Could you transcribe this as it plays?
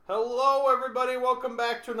Hello, everybody. Welcome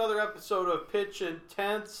back to another episode of Pitch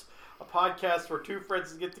Intense, a podcast where two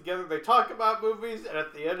friends get together, they talk about movies, and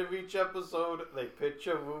at the end of each episode, they pitch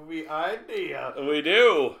a movie idea. We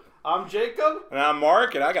do. I'm Jacob. And I'm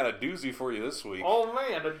Mark, and I got a doozy for you this week. Oh,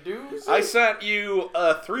 man, a doozy? I sent you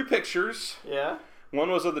 3 pictures. Yeah.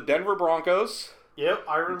 One was of the Denver Broncos. Yep,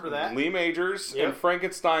 I remember that. Lee Majors and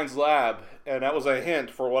Frankenstein's Lab, and that was a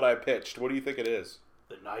hint for what I pitched. What do you think it is?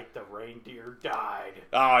 The night the reindeer died.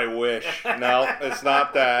 Oh, I wish. No, it's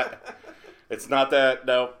not that. It's not that,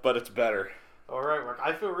 no, but it's better. All right, Mark.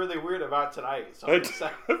 I feel really weird about tonight. So I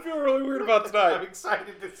feel really weird about tonight. I'm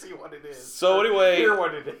excited to see what it is. So anyway, hear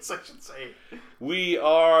what it is, I should say. We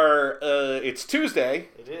are, it's Tuesday.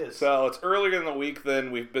 It is. So it's earlier in the week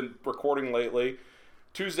than we've been recording lately.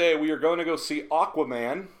 Tuesday, we are going to go see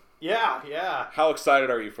Aquaman. Yeah. How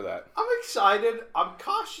excited are you for that? I'm excited. I'm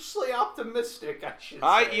cautiously optimistic, I should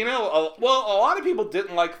say. A lot of people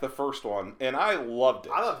didn't like the first one, and I loved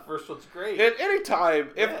it. I thought the first one's great. At any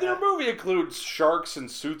time, if their movie includes sharks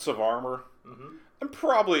and suits of armor, I'm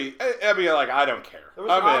probably, I don't care. There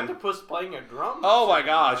was an octopus playing a drum. Oh my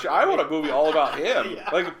gosh, I want a movie all about him. Yeah.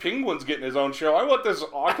 Like, Penguin's getting his own show. I want this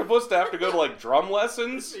octopus to have to go to, drum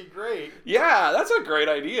lessons. That'd be great. Yeah, that's a great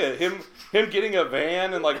idea. Him getting a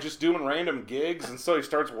van and, just doing random gigs, and so he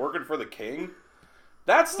starts working for the king.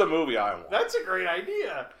 That's the movie I want. That's a great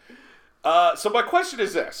idea. So my question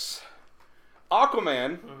is this.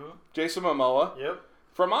 Aquaman, Jason Momoa. Yep.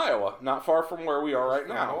 From Iowa, not far from where we are right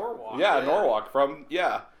now. Norwalk. Yeah, Norwalk.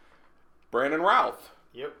 Brandon Routh.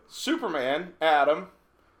 Yep. Superman, Adam,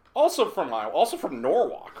 also from Iowa, also from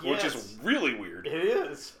Norwalk, which is really weird. It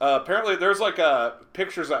is. Apparently, there's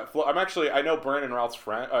pictures that float. I know Brandon Routh's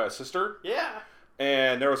sister. Yeah.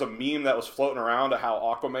 And there was a meme that was floating around of how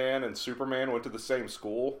Aquaman and Superman went to the same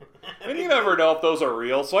school. And you never know if those are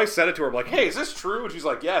real. So I sent it to her, I'm like, hey, is this true? And she's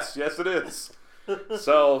like, yes, it is.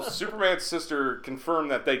 So, Superman's sister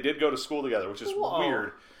confirmed that they did go to school together, which is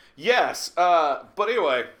weird. Yes, but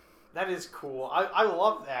anyway. That is cool. I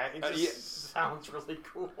love that. It just sounds really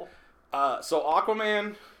cool. So,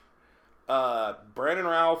 Aquaman, Brandon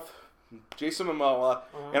Routh, Jason Momoa,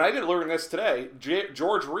 and I did learn this today,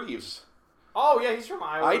 George Reeves. Oh, yeah, he's from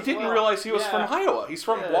Iowa. I didn't realize he was from Iowa. He's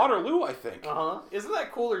from Waterloo, I think. Isn't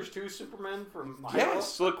that cool? There's 2 Supermen from Iowa? Yes,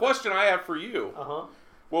 so the question I have for you.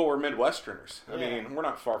 Well, we're Midwesterners. I Yeah. mean, we're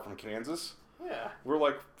not far from Kansas. Yeah.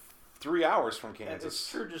 We're 3 hours from Kansas. It's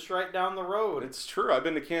true, just right down the road. It's true. I've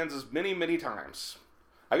been to Kansas many, many times.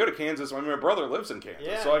 I go to Kansas. My brother lives in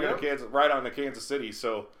Kansas, so I go to Kansas, right on to Kansas City.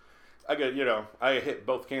 So I hit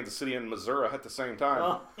both Kansas City and Missouri at the same time.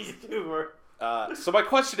 Oh, you do. So my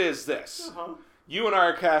question is this. You and I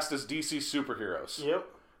are cast as DC superheroes. Yep.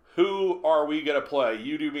 Who are we going to play?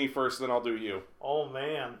 You do me first, then I'll do you. Oh,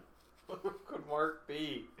 man. Who could Mark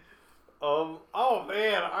be? Oh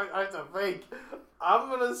man, I have to think. I'm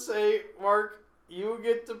gonna say, Mark, you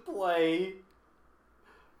get to play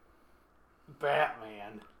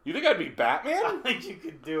Batman. You think I'd be Batman? I think you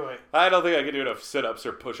could do it. I don't think I could do enough sit-ups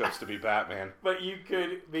or push-ups to be Batman. But you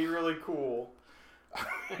could be really cool.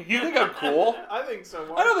 You think I'm cool? I think so,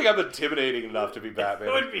 Mark. I don't think I'm intimidating enough to be Batman.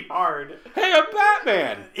 It would be hard. Hey, I'm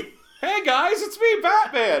Batman! Hey guys, it's me,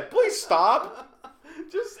 Batman! Please stop!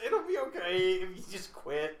 It'll be okay if you just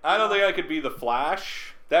quit. I don't think I could be the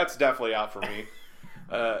Flash. That's definitely out for me.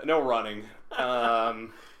 No running. Mark,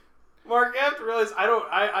 you have to realize I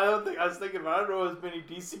don't think I was thinking about. I don't know as many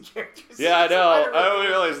DC characters. Yeah, I know. I don't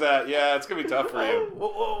realize that. Yeah, it's gonna be tough for you.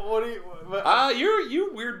 What do you?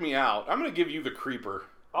 You weird me out. I'm gonna give you the Creeper.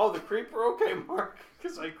 Oh, the Creeper. Okay, Mark.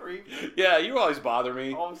 Because I creep. Yeah, you always bother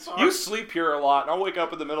me. Oh, I'm sorry. You sleep here a lot, and I'll wake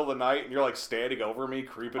up in the middle of the night, and you're standing over me,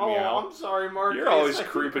 creeping me out. Oh, I'm sorry, Mark. You're always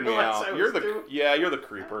creeping me out. You're the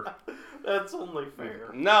creeper. That's only fair.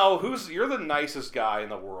 No, you're the nicest guy in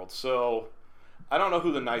the world. So I don't know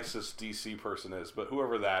who the nicest DC person is, but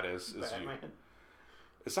whoever that is Batman. You.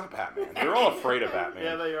 It's not Batman. They're all afraid of Batman.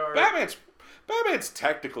 Yeah, they are. Batman's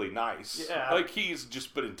technically nice. Yeah. He's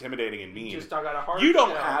just been intimidating and mean. You just got a heart. You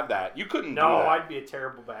don't have that. You couldn't do that. No, I'd be a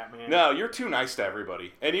terrible Batman. No, you're too nice to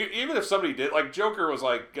everybody. And even if somebody did, Joker was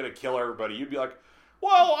gonna kill everybody, you'd be like,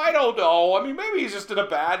 well, I don't know. I mean, maybe he's just in a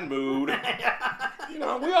bad mood.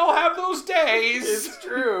 We all have those days. It's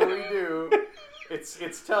true, we do.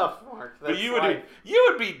 It's tough, Mark. But you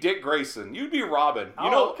would be Dick Grayson. You'd be Robin.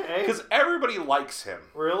 Okay. Because everybody likes him.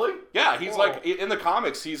 Really? Yeah, he's in the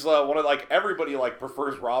comics. He's one of everybody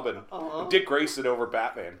prefers Robin, Dick Grayson over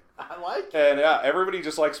Batman. I like it. And yeah, everybody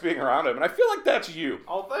just likes being around him. And I feel like that's you.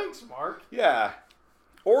 Oh, thanks, Mark. Yeah,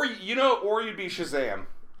 or you'd be Shazam.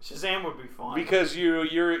 Shazam would be fun because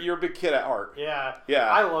you're a big kid at heart. Yeah. Yeah.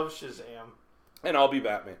 I love Shazam. And I'll be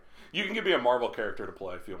Batman. You can give me a Marvel character to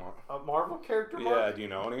play if you want. A Marvel character, Mark? Yeah, do you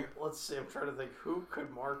know any? Let's see, I'm trying to think. Who could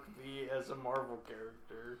Mark be as a Marvel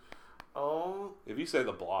character? If you say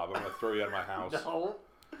the Blob, I'm going to throw you out of my house. No.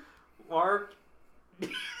 Mark...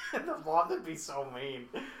 the Blob would be so mean.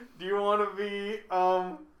 Do you want to be,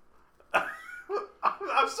 I'm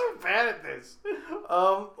so bad at this.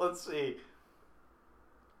 Let's see.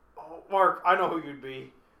 Oh, Mark, I know who you'd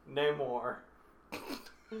be. Namor.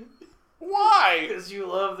 Why? Because you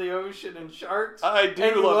love the ocean and sharks. I do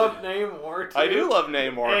and you love Namor, too. I do love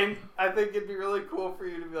Namor. And I think it'd be really cool for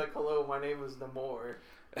you to be like, hello, my name is Namor.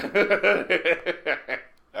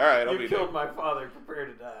 Alright, I'll you be killed my father. Prepare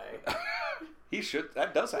to die. He should.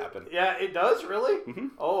 That does happen. Yeah, it does, really? Mm-hmm.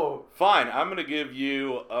 Oh. Fine, I'm going to give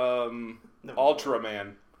you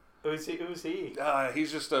Ultraman. Who's he?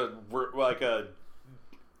 He's just a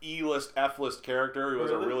E-list, F-list character who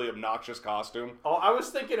has a really obnoxious costume. Oh, I was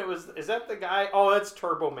thinking is that the guy? Oh, that's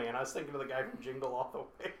Turbo Man. I was thinking of the guy from Jingle All the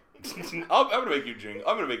Way. I'm gonna make you Jingle.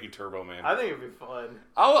 I'm gonna make you Turbo Man. I think it'd be fun.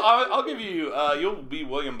 I'll give you. You'll be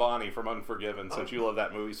William Bonney from Unforgiven since you love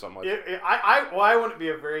that movie so much. I wouldn't be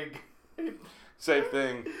a very good... Same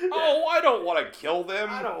thing. Oh, I don't want to kill them.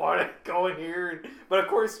 I don't want to go in here. But of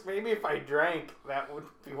course, maybe if I drank, that would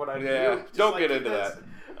be what I'd do. Yeah, Just don't like get into that.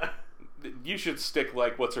 You should stick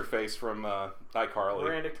like what's her face from iCarly.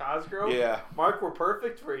 Miranda Cosgrove. Yeah, Mark, we're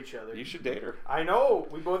perfect for each other. You should date her. I know.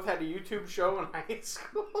 We both had a YouTube show in high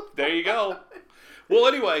school. There you go. Well,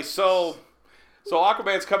 anyway, so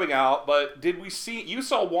Aquaman's coming out, but did we see? You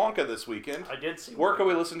saw Wonka this weekend. I did see. Where can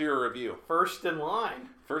we listen to your review? First in line.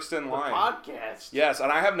 First in line. Podcast. Yes,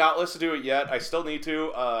 and I have not listened to it yet. I still need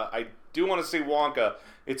to. I do want to see Wonka.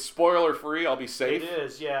 It's spoiler free. I'll be safe. It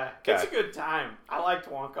is, yeah. Okay. It's a good time. I liked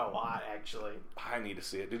Wonka a lot, actually. I need to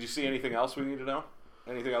see it. Did you see anything else we need to know?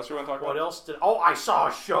 Anything else you want to talk about? What else did... Oh, I saw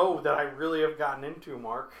a show that I really have gotten into,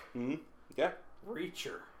 Mark. Mm-hmm. Yeah.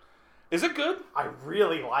 Reacher. Is it good? I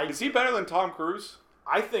really like it. Is he better than Tom Cruise?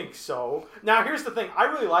 I think so. Now, here's the thing. I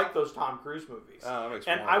really like those Tom Cruise movies. That makes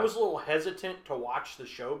and I was a little hesitant to watch the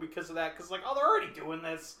show because of that. Because, like, oh, they're already doing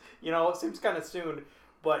this. You know, it seems kind of soon.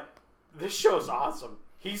 But this show's awesome.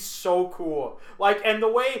 He's so cool. Like, and the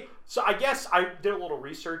way... So, I guess I did a little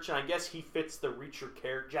research, and I guess he fits the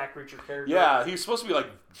Jack Reacher character. Yeah, he's supposed to be, like,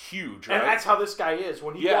 huge, right? And that's how this guy is.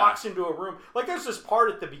 When he walks into a room... Like, there's this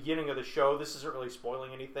part at the beginning of the show. This isn't really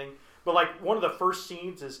spoiling anything. But, like, one of the first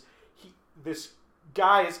scenes is... This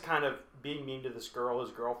guy is kind of being mean to this girl,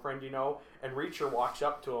 his girlfriend, you know? And Reacher walks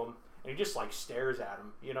up to him, and he just, like, stares at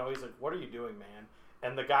him. You know? He's like, what are you doing, man?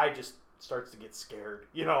 And the guy just... starts to get scared,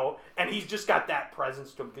 you know, and he's just got that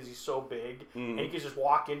presence to him because he's so big, and he can just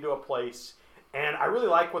walk into a place, and I really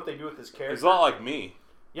like what they do with his character. He's a lot like me.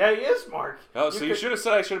 Yeah, he is, Mark. Oh, so you should have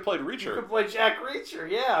said I should have played Reacher. You could play Jack Reacher,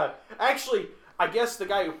 yeah. Actually, I guess the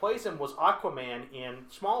guy who plays him was Aquaman in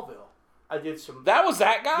Smallville. I did some... That was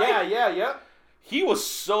that guy? Yeah. He was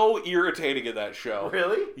so irritating in that show.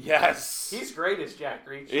 Really? Yes. He's great as Jack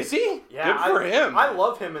Reacher. Is he? Yeah. Good for him. I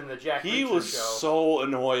love him in the Jack Reacher show. He was so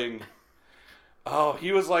annoying. Oh,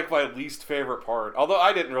 he was like my least favorite part. Although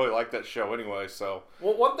I didn't really like that show anyway, so...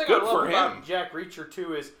 Well, one thing good I love for about him. Jack Reacher,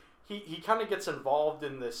 too, is he kind of gets involved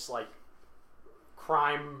in this, like,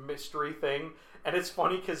 crime mystery thing. And it's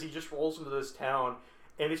funny because he just rolls into this town,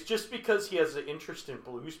 and it's just because he has an interest in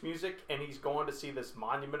blues music, and he's going to see this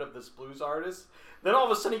monument of this blues artist. Then all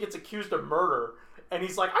of a sudden he gets accused of murder, and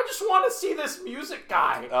he's like, I just want to see this music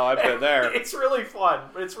guy. Oh, I've been there. It's really fun,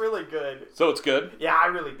 but it's really good. So it's good? Yeah, I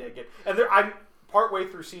really dig it. And I'm partway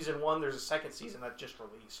through season 1, there's a second season that just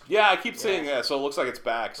released. Yeah, I keep seeing that, so it looks like it's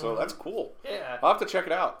back, so that's cool. Yeah. I'll have to check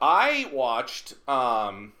it out. I watched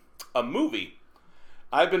a movie.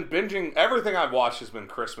 I've been binging. Everything I've watched has been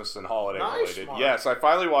Christmas and holiday related. Mark. Yes, I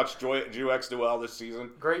finally watched Jew X Duel this season.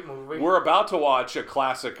 Great movie. We're about to watch a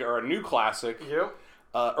classic, or a new classic. Yep.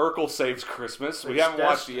 Urkel Saves Christmas. We haven't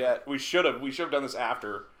watched it yet. We should have. We should have done this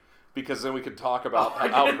after, because then we could talk about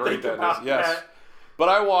how great that is. Yes. But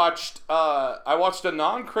I watched a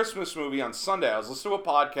non-Christmas movie on Sunday. I was listening to a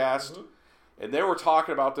podcast, and they were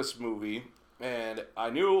talking about this movie, and I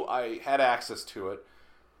knew I had access to it,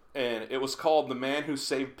 and it was called The Man Who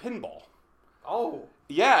Saved Pinball. Oh.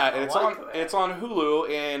 Yeah, and it's on Hulu,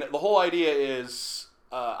 and the whole idea is,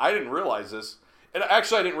 I didn't realize this, and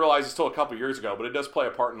actually I didn't realize this till a couple years ago, but it does play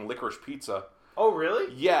a part in Licorice Pizza. Oh,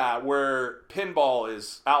 really? Yeah, where pinball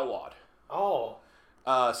is outlawed. Oh.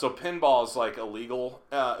 So pinball is like illegal,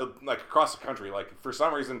 like across the country. Like for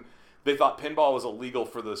some reason, they thought pinball was illegal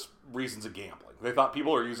for the reasons of gambling. They thought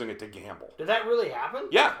people were using it to gamble. Did that really happen?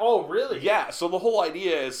 Yeah. Oh, really? Yeah. So the whole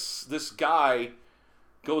idea is this guy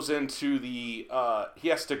goes into the he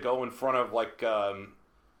has to go in front of like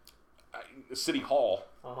City Hall.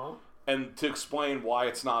 And to explain why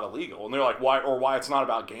it's not illegal. And they're like, why it's not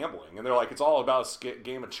about gambling. And they're like, it's all about a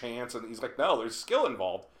game of chance. And he's like, no, there's skill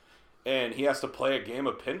involved. And he has to play a game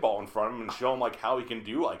of pinball in front of him and show him like how he can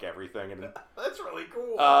do like everything. And that's really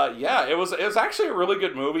cool. Yeah, it was actually a really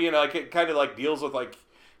good movie. And like it kind of like deals with like,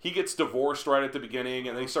 he gets divorced right at the beginning.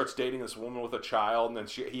 And then he starts dating this woman with a child. And then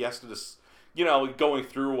he has to just, going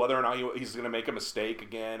through whether or not he's going to make a mistake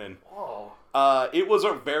again. And it was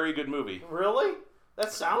a very good movie. Really?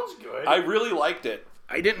 That sounds good. I really liked it.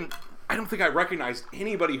 I don't think I recognized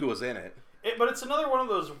anybody who was in it. But it's another one of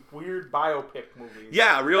those weird biopic movies.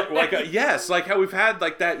 Yeah, yes, like how we've had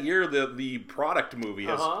like that year the Product movie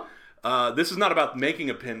is. This is not about making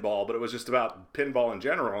a pinball, but it was just about pinball in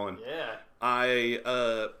general. And yeah,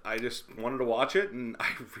 I just wanted to watch it, and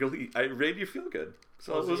I made you feel good.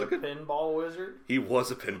 So was he a pinball wizard? He was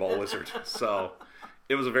a pinball wizard. So.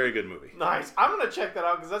 It was a very good movie. Nice. I'm going to check that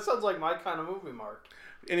out because that sounds like my kind of movie, Mark.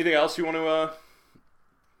 Anything else you want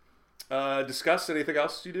to discuss? Anything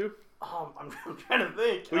else you do? I'm trying to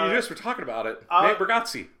think. Well, you just were talking about it. Nate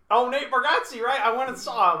Bargatze. Oh, Nate Bargatze, right? I went and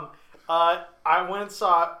saw him.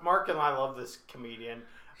 Mark and I love this comedian.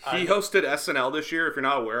 He hosted SNL this year. If you're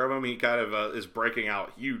not aware of him, he kind of is breaking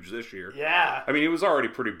out huge this year. Yeah. I mean, he was already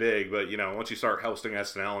pretty big, but, once you start hosting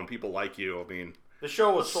SNL and people like you, I mean... The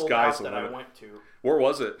show was sold out that I went to. Where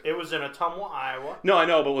was it? It was in Ottumwa, Iowa. No, I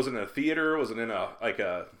know, but was it in a theater? Was it in a...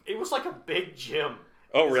 It was like a big gym.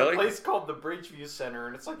 Oh, really? It's a place called the Bridgeview Center,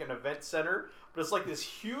 and it's like an event center, but it's like this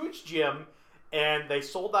huge gym, and they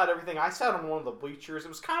sold out everything. I sat on one of the bleachers. It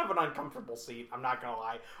was kind of an uncomfortable seat, I'm not going to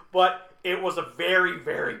lie, but it was a very,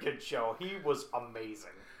 very good show. He was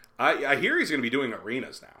amazing. I hear he's going to be doing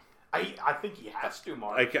arenas now. I think he has to,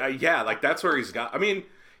 Mark. Like that's where he's got... I mean,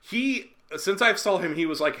 since I saw him, he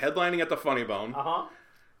was like headlining at the Funny Bone.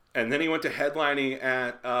 And then he went to headlining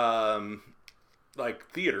at like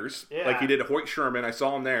theaters. Yeah. Like he did Hoyt Sherman. I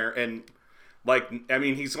saw him there, and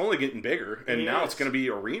he's only getting bigger, and now it's going to be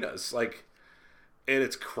arenas. Like, and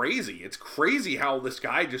it's crazy. It's crazy how this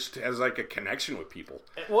guy just has like a connection with people.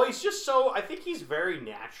 Well, he's just so. I think he's very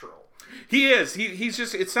natural. He is. He's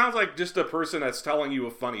just. It sounds like just a person that's telling you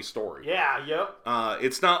a funny story. Yeah. Yep.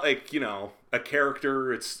 It's not like a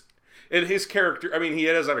character. And his character, I mean, he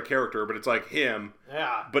does have a character, but it's like him.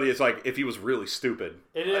 Yeah. But it's like if he was really stupid.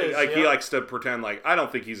 It is. He likes to pretend like, I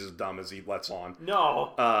don't think he's as dumb as he lets on.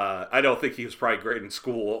 No. I don't think he was probably great in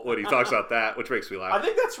school when he talks about that, which makes me laugh. I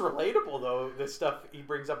think that's relatable, though, the stuff he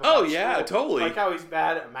brings up about school. Totally. Like how he's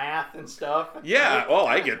bad at math and stuff. Yeah, well,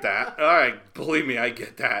 I get that. All right, believe me, I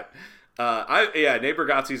get that. Nate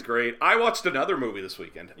Bargatze's great. I watched another movie this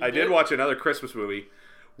weekend. I did watch another Christmas movie,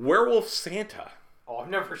 Werewolf Santa. Oh, I've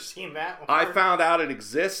never seen that one. I found out it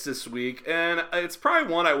exists this week, and it's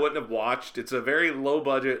probably one I wouldn't have watched. It's a very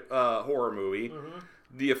low-budget horror movie. Mm-hmm.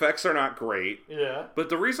 The effects are not great. Yeah. But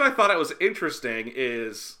the reason I thought it was interesting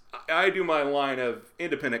is I do my line of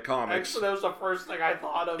independent comics. Actually, that was the first thing I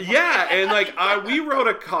thought of. Yeah, and we wrote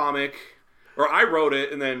a comic, or I wrote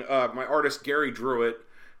it, and then my artist Gary drew it,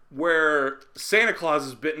 where Santa Claus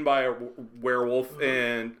is bitten by a werewolf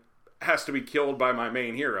and has to be killed by my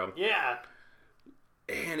main hero. Yeah.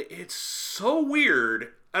 And it's so weird.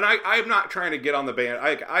 And I'm not trying to get on the band.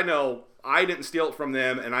 I know I didn't steal it from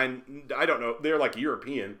them, and I don't know. They're like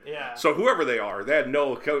European. Yeah. So whoever they are, they had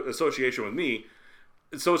no association with me.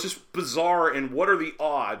 So it's just bizarre. And what are the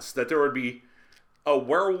odds that there would be a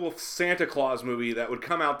werewolf Santa Claus movie that would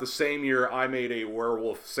come out the same year I made a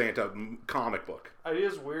werewolf Santa comic book? It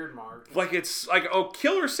is weird, Mark. Like, it's like,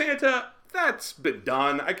 Killer Santa, that's been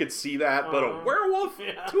done. I could see that. But a werewolf?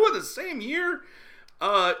 Yeah. 2 in the same year?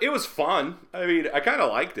 It was fun. I mean, I kind of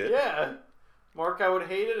liked it. Yeah. Mark, I would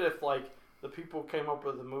hate it if, the people came up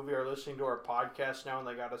with the movie are listening to our podcast now and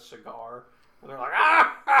they got a cigar. And they're like,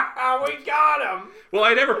 we got him. Well,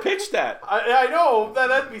 I never pitched that. I know.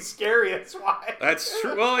 That'd be scary. That's why. That's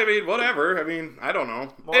true. Well, I mean, whatever. I mean, I don't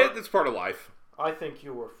know. Mark, it's part of life. I think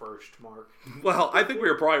you were first, Mark. Well, I think we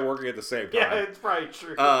were probably working at the same time. Yeah, it's probably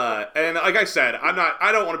true. And like I said,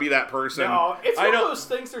 I don't want to be that person. No, it's one of those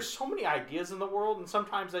things. There's so many ideas in the world, and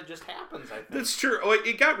sometimes that just happens, I think. That's true. Like,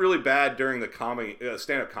 it got really bad during the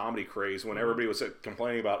stand-up comedy craze when everybody was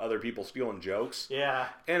complaining about other people stealing jokes. Yeah.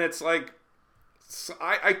 And it's like,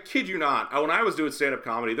 I kid you not, when I was doing stand-up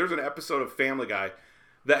comedy, there's an episode of Family Guy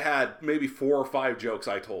that had maybe 4 or 5 jokes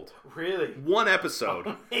I told. Really? One episode.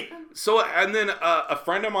 Oh, man. So, and then a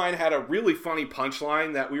friend of mine had a really funny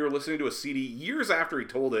punchline that we were listening to a CD years after he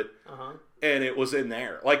told it, and it was in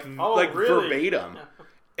there. Really? Verbatim.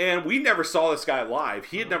 And we never saw this guy live.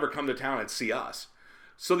 He had never come to town and see us.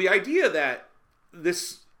 So the idea that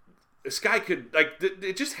this guy could, like,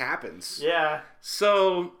 it just happens. Yeah.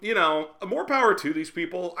 So, more power to these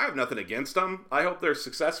people. I have nothing against them. I hope they're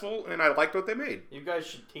successful, and I liked what they made. You guys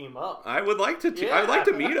should team up. I would like to. Yeah. I'd like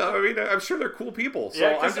to meet them. I mean, I'm sure they're cool people. So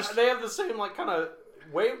yeah, because they have the same, like, kind of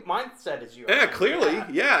mindset as you. Yeah, clearly.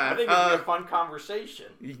 Yeah. I think it'd be a fun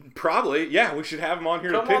conversation. Probably. Yeah, we should have them on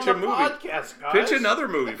here to pitch a movie. Podcast, guys. Pitch another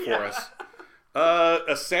movie for us.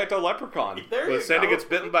 A Santa leprechaun. Santa gets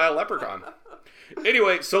bitten by a leprechaun.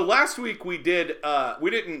 Anyway, so last week we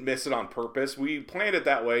didn't miss it on purpose. We planned it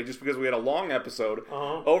that way just because we had a long episode,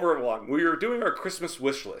 over long. We were doing our Christmas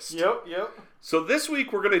wish list. Yep. So this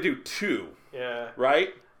week we're going to do 2. Yeah.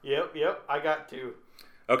 Right? Yep. I got 2.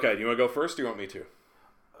 Okay, do you want to go first or do you want me to?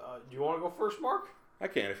 Do you want to go first, Mark? I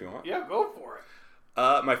can if you want. Yeah, go for it.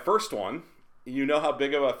 My first one, you know how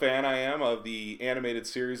big of a fan I am of the animated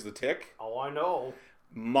series The Tick? Oh, I know.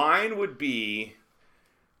 Mine would be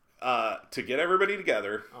to get everybody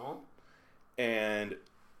together and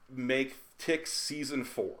make Tick Season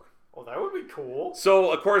 4. Oh, that would be cool.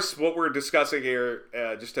 So, of course, what we're discussing here,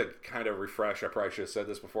 just to kind of refresh, I probably should have said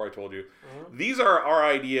this before I told you. These are our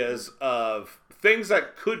ideas of things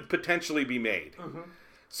that could potentially be made.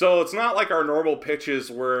 So it's not like our normal pitches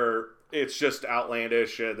where it's just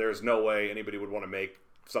outlandish. There's no way anybody would want to make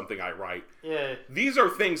something I write. Yeah. These are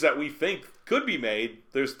things that we think could be made.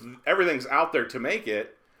 Everything's out there to make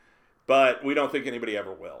it, but we don't think anybody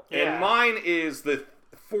ever will. Yeah. And mine is the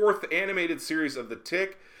 4th animated series of The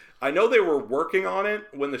Tick. I know they were working on it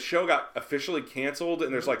when the show got officially canceled,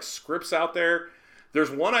 and there's like scripts out there.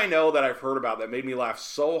 There's one I know that I've heard about that made me laugh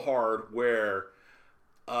so hard where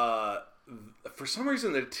for some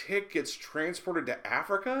reason the Tick gets transported to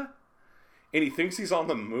Africa and he thinks he's on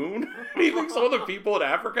the moon. He thinks all the people in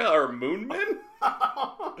Africa are moon men.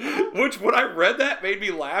 Which, when I read that, made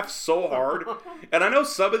me laugh so hard. And I know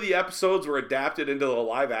some of the episodes were adapted into the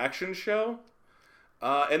live action show.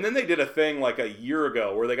 And then they did a thing like a year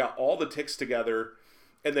ago where they got all the Ticks together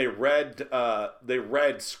and they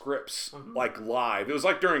read scripts like live. It was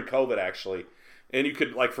like during COVID, actually. And you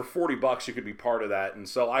could, like, for $40, you could be part of that. And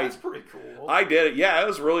so That's pretty cool. I did it. Yeah, it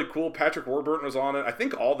was really cool. Patrick Warburton was on it. I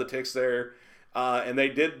think all the Ticks there. And they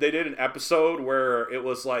did an episode where it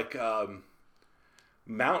was like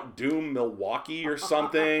Mount Doom, Milwaukee or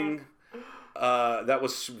something that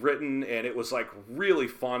was written, and it was like really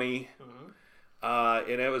funny. And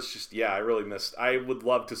it was just, I really missed. I would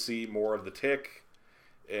love to see more of the Tick,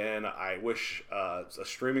 and I wish a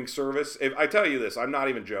streaming service. If I tell you this, I'm not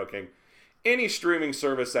even joking. Any streaming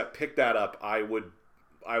service that picked that up, I would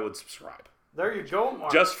subscribe. There you go,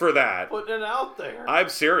 Mark. Just for that. Putting it out there. I'm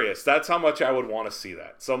serious. That's how much I would want to see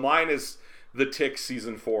that. So mine is The Tick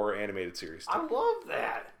Season 4 animated series. I love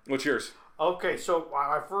that. What's yours? Okay, so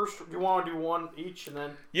my first, do you want to do one each and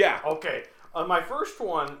then? Yeah. Okay. My first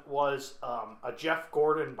one was a Jeff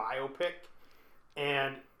Gordon biopic.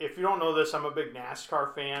 And if you don't know this, I'm a big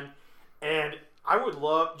NASCAR fan. And I would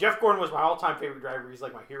love... Jeff Gordon was my all-time favorite driver. He's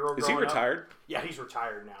like my hero. Is he retired? Up. Yeah, he's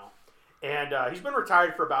retired now. And he's been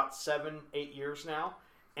retired for about 7-8 years now.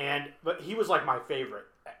 But he was like my favorite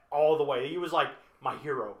all the way. He was like my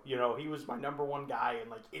hero. You know, he was my number one guy in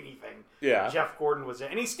like anything. Yeah. Jeff Gordon was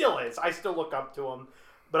it. And he still is. I still look up to him.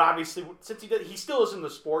 But obviously, since he still is in the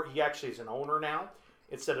sport, he actually is an owner now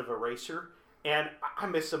instead of a racer. And I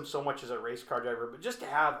miss him so much as a race car driver. But just to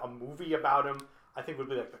have a movie about him, I think would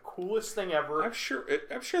be like the coolest thing ever. I'm sure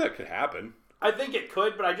that could happen. I think it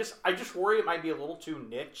could, but I just worry it might be a little too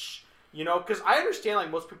niche. You know, because I understand,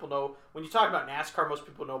 like, most people know, when you talk about NASCAR, most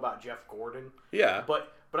people know about Jeff Gordon. Yeah.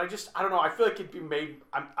 But I don't know, I feel like it'd be made,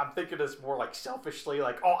 I'm thinking this more, like, selfishly,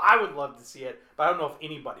 like, oh, I would love to see it, but I don't know if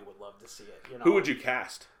anybody would love to see it, you know. Who would you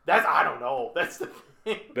cast? I don't know. That's the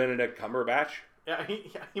thing. Benedict Cumberbatch? Yeah,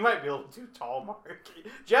 he might be a little too tall, Mark.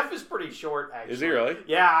 Jeff is pretty short, actually. Is he really?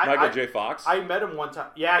 Yeah. Michael J. Fox? I met him one time.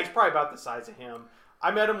 Yeah, he's probably about the size of him.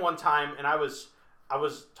 I met him one time, and I was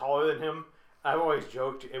taller than him. I've always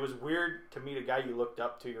joked, it was weird to meet a guy you looked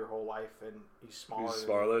up to your whole life, and he's smaller. He's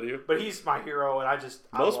smaller than you? But he's my hero, and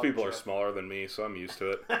Most people are smaller than me, so I'm used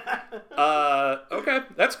to it. Okay,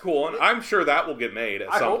 that's cool, and I'm sure that will get made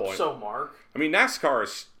at some point. I hope so, Mark. I mean,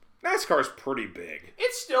 NASCAR's pretty big.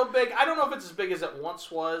 It's still big. I don't know if it's as big as it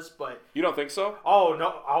once was, but... You don't think so? Oh,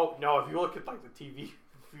 no. If you look at, like, the TV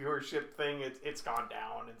viewership thing, it's gone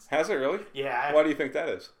down. Has it really? Yeah. Why do you think that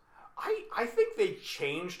is? I think they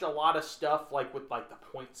changed a lot of stuff, like with like the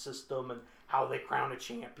point system and how they crown a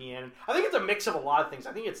champion. I think it's a mix of a lot of things.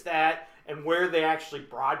 I think it's that and where they actually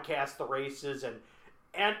broadcast the races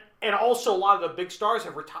and also a lot of the big stars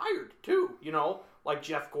have retired too. You know, like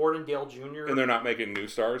Jeff Gordon, Dale Jr. And they're not making new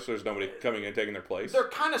stars, so there's nobody coming in taking their place. They're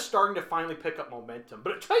kind of starting to finally pick up momentum,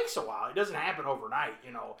 but it takes a while. It doesn't happen overnight,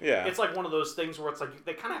 you know. Yeah. It's like one of those things where it's like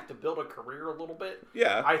they kind of have to build a career a little bit.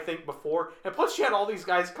 Yeah. I think before. And plus you had all these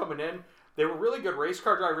guys coming in. They were really good race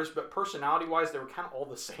car drivers, but personality-wise, they were kind of all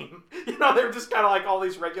the same. You know, they were just kind of like all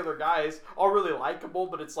these regular guys, all really likable,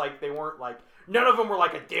 but it's like they weren't like, none of them were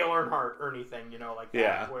like a Dale Earnhardt or anything, you know, like that.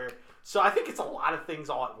 Yeah. So I think it's a lot of things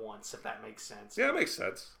all at once, if that makes sense. Yeah, it makes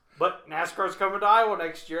sense. But NASCAR's coming to Iowa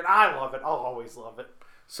next year, and I love it. I'll always love it.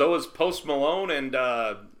 So is Post Malone and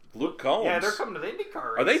Luke Combs. Yeah, they're coming to the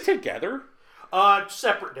IndyCar race. Are they together?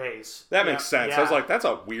 Separate days. That makes sense. Yeah. I was like, that's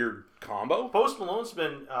a weird combo. Post Malone's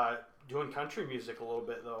been doing country music a little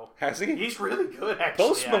bit, though. Has he? He's really good, actually.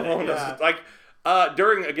 Post Malone does like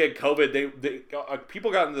during again COVID, they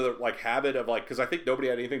people got into the like habit of like, because I think nobody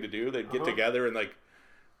had anything to do. They'd get together and like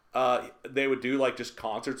they would do like just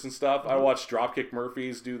concerts and stuff. I watched Dropkick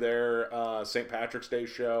Murphys do their St. Patrick's Day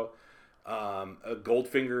show.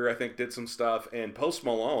 Goldfinger I think did some stuff, and Post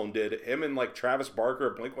Malone did. Him and like Travis Barker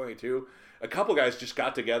of Blink-182. A couple guys just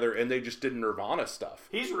got together and they just did Nirvana stuff.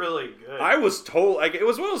 He's really good. I was told, like, it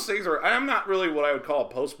was one of those things where I'm not really what I would call a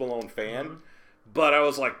Post Malone fan, but I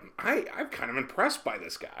was like, I'm kind of impressed by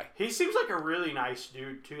this guy. He seems like a really nice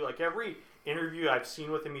dude, too. Like, every interview I've seen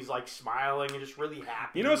with him, he's, like, smiling and just really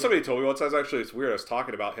happy. You know what somebody told me once? It's weird. I was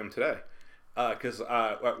talking about him today. Because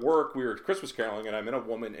at work, we were Christmas caroling, and I met a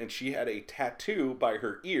woman, and she had a tattoo by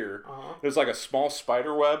her ear. It was like a small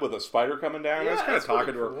spider web with a spider coming down. Yeah, I was kind of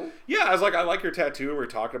talking to her. Cool. Yeah, I was like, I like your tattoo. We were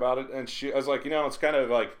talking about it, and I was like, you know, it's kind of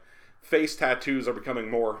like face tattoos are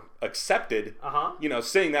becoming more accepted. You know,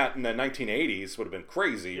 saying that in the 1980s would have been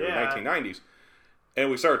crazy, or 1990s.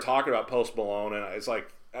 And we started talking about Post Malone, and I was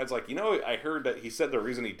like, you know, I heard that he said the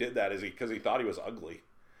reason he did that is because he thought he was ugly.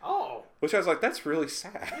 Oh. Which I was like, that's really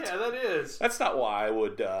sad. Yeah, that is. That's not why I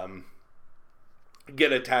would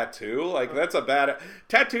get a tattoo. Like, that's a bad...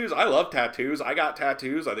 Tattoos, I love tattoos. I got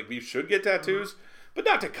tattoos. I think you should get tattoos. But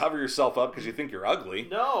not to cover yourself up because you think you're ugly.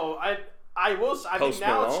 No, I will... I Post think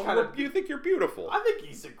now Malone, it's kind of... you think you're beautiful. I think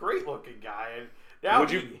he's a great-looking guy. And now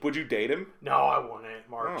would you date him? No, I wouldn't,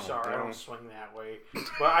 Mark. Oh, sorry, damn. I don't swing that way.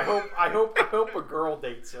 But I hope a girl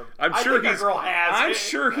dates him. I'm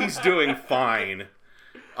sure he's doing fine.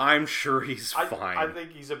 I'm sure he's fine. I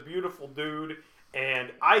think he's a beautiful dude,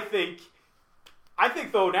 and I think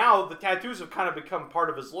though now the tattoos have kind of become part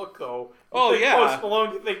of his look though. Post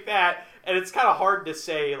Malone, you think that, and it's kind of hard to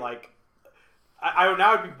say like. I don't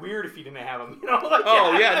know. It'd be weird if he didn't have them. You know. Like,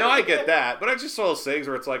 I get that, but it's just one of those things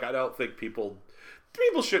where it's like I don't think people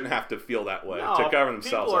shouldn't have to feel that way to cover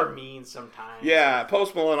themselves. People are mean sometimes. Yeah,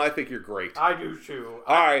 Post Malone, I think you're great. I do too.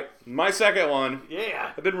 All right, my second one.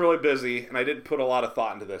 Yeah. I've been really busy, and I didn't put a lot of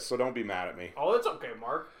thought into this, so don't be mad at me. Oh, it's okay,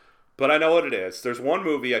 Mark. But I know what it is. There's one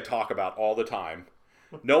movie I talk about all the time.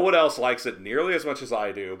 No one else likes it nearly as much as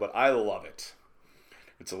I do, but I love it.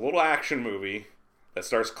 It's a little action movie that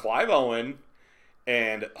stars Clive Owen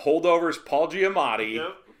and holdovers Paul Giamatti.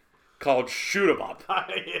 Yep. Called Shoot 'Em Up.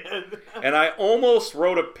 And I almost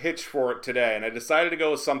wrote a pitch for it today, and I decided to go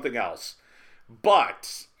with something else.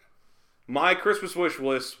 But my Christmas wish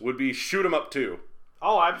list would be Shoot 'Em Up 2.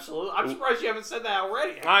 Oh, absolutely. I'm surprised you haven't said that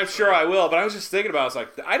already. Actually. I'm sure I will, but I was just thinking about it. I was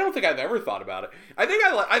like, I don't think I've ever thought about it. I think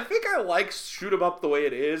I like Shoot 'Em Up the way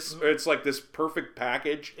it is. Mm-hmm. It's like this perfect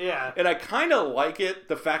package. Yeah. And I kind of like it,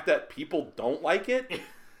 the fact that people don't like it.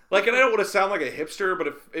 Like, and I don't want to sound like a hipster,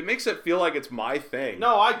 but it makes it feel like it's my thing.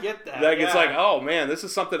 No, I get that. Like, it's like, oh man, this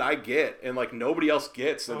is something I get, and like nobody else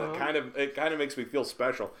gets, and it kind of makes me feel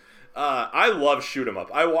special. I love Shoot 'Em Up.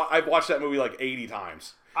 I've watched that movie like 80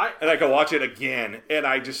 times, and I can watch it again, and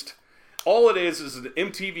all it is an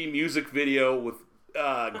MTV music video with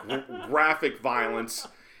graphic violence,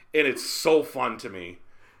 and it's so fun to me,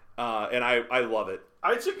 and I love it.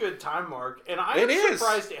 It's a good time, Mark, and I'm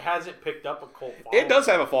surprised it hasn't picked up a cult following. It does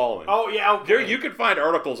have a following. Oh, yeah, okay. You can find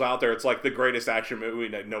articles out there. It's like the greatest action movie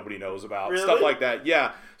that nobody knows about. Really? Stuff like that.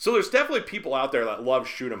 Yeah. So there's definitely people out there that love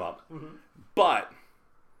Shoot 'Em Up. Mm-hmm. But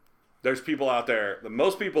there's people out there,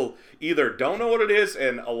 most people either don't know what it is,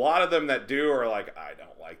 and a lot of them that do are like, I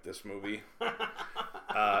don't like this movie.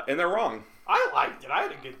 And they're wrong. I liked it. I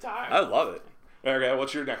had a good time. I love it. Okay,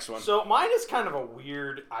 what's your next one? So mine is kind of a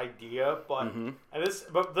weird idea, but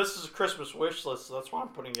this is a Christmas wish list, so that's why I'm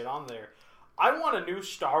putting it on there. I want a new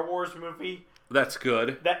Star Wars movie. That's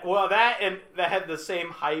good. That had the same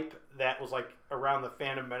hype that was like around the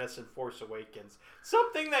Phantom Menace and Force Awakens.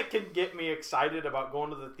 Something that can get me excited about going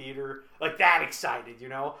to the theater, like that excited, you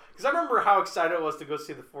know? Because I remember how excited I was to go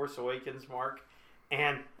see the Force Awakens, Mark,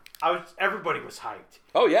 and everybody was hyped.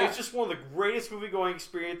 Oh yeah, it's just one of the greatest movie going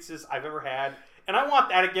experiences I've ever had. And I want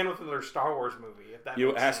that again with another Star Wars movie, if that It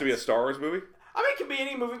makes has sense. to be a Star Wars movie? I mean, it can be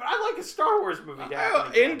any movie, but I like a Star Wars movie to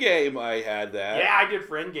happen again. Endgame, I had that. Yeah, I did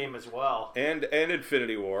for Endgame as well. And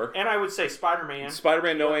Infinity War. And I would say Spider-Man.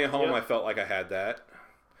 Spider-Man No Way Home, I felt like I had that.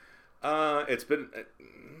 It's been...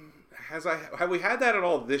 Have we had that at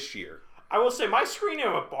all this year? I will say my screening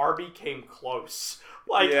of Barbie came close.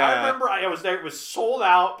 Like, Yeah. I remember I was there, it was sold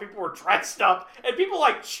out, people were dressed up, and people,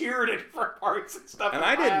 like, cheered at different parts and stuff. And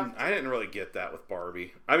I didn't really get that with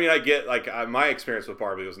Barbie. I mean, I get, like, my experience with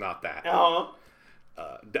Barbie was not that.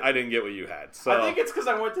 I didn't get what you had. So I think it's because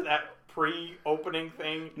I went to that pre-opening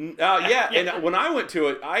thing. Yeah, and when I went to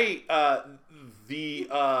it, the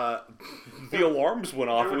alarms went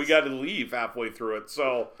off and we got to leave halfway through it.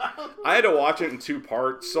 So I had to watch it in 2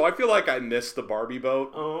 parts. So I feel like I missed the Barbie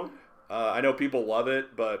boat. I know people love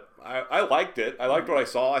it, but I liked it. I liked what I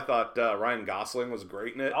saw. I thought Ryan Gosling was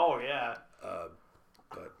great in it. Oh, yeah.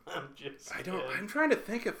 But I'm I'm trying to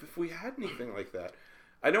think if we had anything like that.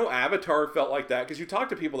 I know Avatar felt like that because you talk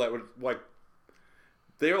to people that would like.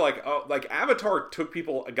 They were like, oh, like Avatar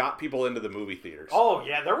got people into the movie theaters. Oh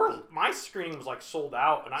yeah, my screening was like sold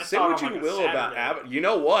out, and I say saw what it on, you like, will about Avatar. You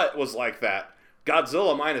know what was like that?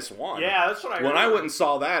 Godzilla -1. Yeah, that's what I heard. When I went and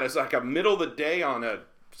saw that, it's like a middle of the day on a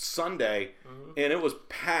Sunday, and it was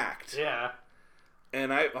packed. Yeah,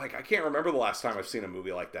 and I can't remember the last time I've seen a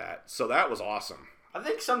movie like that. So that was awesome. I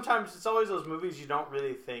think sometimes it's always those movies you don't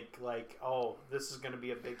really think like, oh, this is going to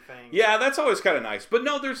be a big thing. Yeah, that's always kind of nice. But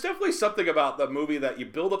no, there's definitely something about the movie that you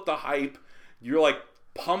build up the hype, you're like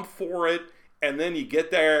pumped for it, and then you get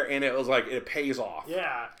there and it was like it pays off.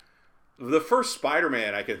 Yeah. The first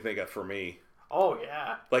Spider-Man I can think of for me. Oh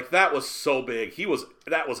yeah. Like that was so big.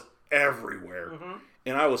 That was everywhere.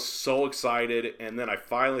 And I was so excited, and then I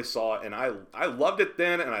finally saw it, and I loved it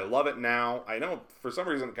then, and I love it now. I know for some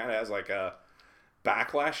reason it kind of has like a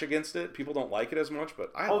backlash against it. People don't like it as much,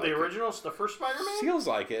 but I like the originals, the first Spider-Man? Feels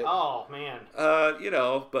like it. Oh, man.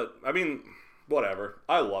 But, I mean, whatever.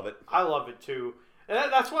 I love it. I love it, too. And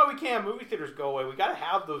that's why we can't have movie theaters go away. We got to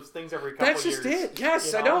have those things every couple of years. That's just it.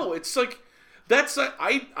 Yes, I know. It's like,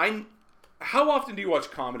 how often do you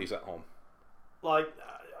watch comedies at home? Like,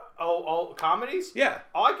 comedies? Yeah.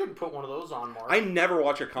 Oh, I could put one of those on, Mark. I never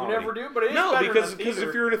watch a comedy. You never do? But it is better because than theater.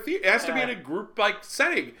 if you're in a theater, it has to be in a group-like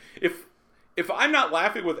setting. If I'm not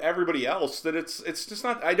laughing with everybody else, then it's just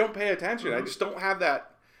not. I don't pay attention. I just don't have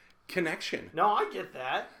that connection. No, I get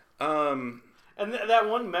that. And that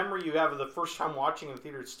one memory you have of the first time watching in the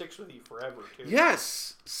theater sticks with you forever, too.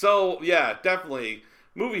 Yes. So yeah, definitely,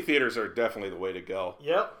 movie theaters are definitely the way to go.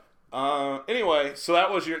 Yep. Anyway, so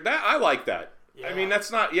that was I like that. Yeah. I mean,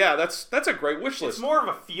 that's a great wish list. It's more of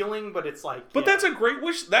a feeling, but it's like. But that's a great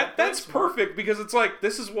wish. That's perfect because it's like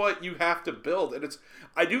this is what you have to build, and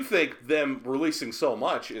I do think them releasing so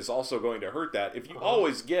much is also going to hurt that. If you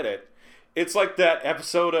always get it, it's like that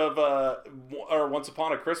episode of or Once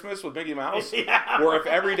Upon a Christmas with Mickey Mouse, where if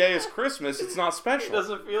every day is Christmas, it's not special. It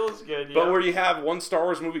doesn't feel as good. But where you have one Star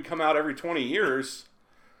Wars movie come out every 20 years,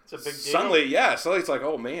 it's a big deal. Suddenly it's like,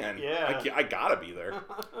 oh man, I gotta be there.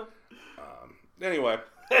 Anyway.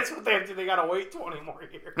 That's what they have to. They gotta wait 20 more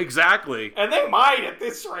years. Exactly. And they might at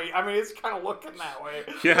this rate. I mean, it's kind of looking that way.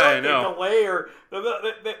 Yeah, I know. Delay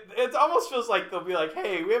it almost feels like they'll be like,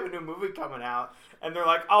 hey, we have a new movie coming out. And they're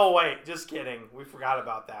like, oh, wait, just kidding. We forgot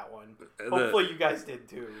about that one. Hopefully you guys did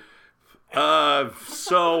too.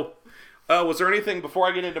 Was there anything, before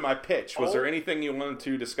I get into my pitch, was there anything you wanted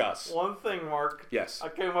to discuss? One thing, Mark. Yes. I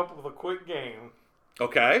came up with a quick game.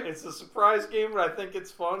 Okay. It's a surprise game, but I think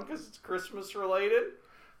it's fun because it's Christmas related.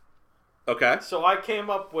 Okay. So I came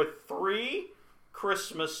up with 3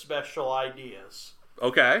 Christmas special ideas.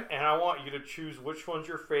 Okay. And I want you to choose which one's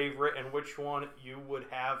your favorite and which one you would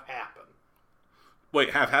have happen.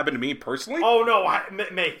 Wait, have happened to me personally? Oh, no.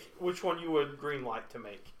 Make. Which one you would green light to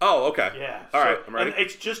make. Oh, okay. Yeah. All right, I'm ready. And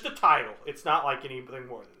it's just a title. It's not like anything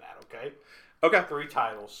more than that, okay? Okay. 3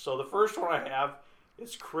 titles. So the first one I have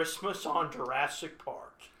is Christmas on Jurassic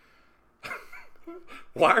Park.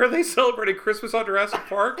 Why are they celebrating Christmas on Jurassic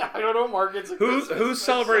Park? I don't know, Mark. It's a Who's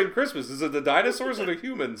celebrating Christmas? Is it the dinosaurs or the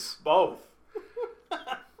humans? Both.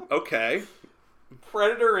 Okay.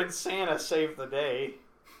 Predator and Santa save the day.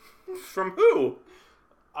 From who?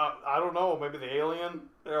 I don't know. Maybe the alien.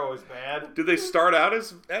 They're always bad. Do they start out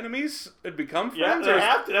as enemies and become friends? Yeah, they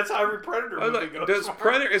have to. That's how every Predator movie goes.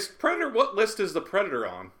 Predator? What list is the Predator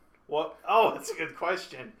on? Well, oh, that's a good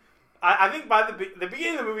question. I think by the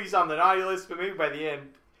beginning of the movie he's on the naughty list, but maybe by the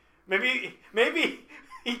end, maybe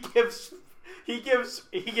he gives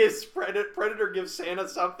Predator gives Santa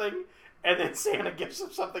something, and then Santa gives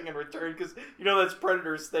him something in return because that's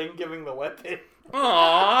Predator's thing, giving the weapon.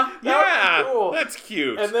 Aww, yeah, cool. That's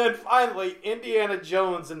cute. And then finally, Indiana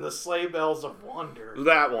Jones and the Sleigh Bells of Wonder.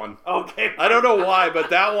 That one. Okay. I don't know why, but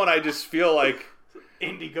that one I just feel like...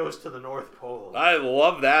 Indy goes to the North Pole. I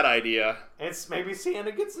love that idea. And maybe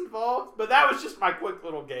Santa gets involved, but that was just my quick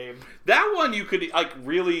little game. That one you could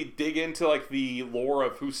really dig into the lore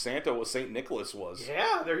of who Saint Nicholas was.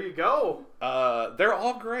 Yeah, there you go. They're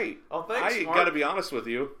all great. Oh, thanks, I Mark. gotta be honest with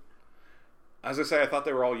you. As I say, I thought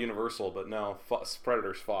they were all Universal, but no,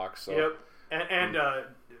 Predator's Fox. So. Yep, and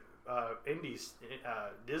Indy's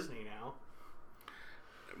Disney now.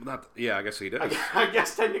 I guess he does. I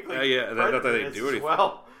guess technically. Not that they do anything.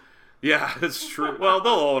 Well, yeah, that's true. Well,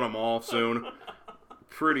 they'll own them all soon.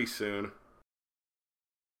 Pretty soon.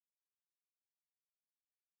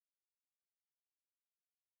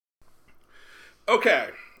 Okay.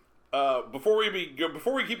 Before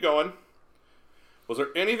we keep going, was there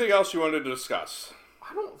anything else you wanted to discuss?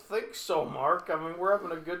 I don't think so, Mark. I mean, we're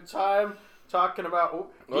having a good time talking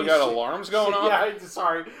about... We got alarms going off? Yeah,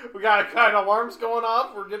 sorry. We got kind of alarms going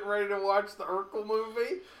off. We're getting ready to watch the Urkel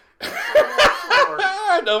movie.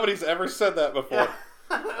 Nobody's ever said that before.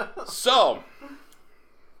 So,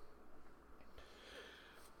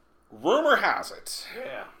 rumor has it,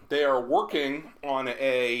 they are working on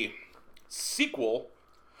a sequel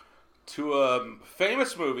to a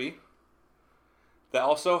famous movie that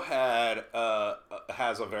also has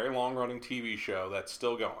a very long-running TV show that's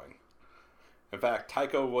still going. In fact,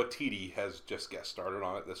 Taika Waititi has just guest starred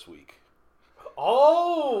on it this week.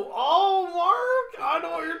 Oh, Mark! I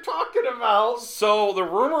know what you're talking about. So the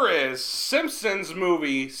rumor is Simpsons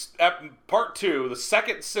Movie Part 2, the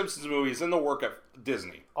second Simpsons movie, is in the work of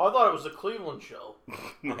Disney. Oh, I thought it was a Cleveland show.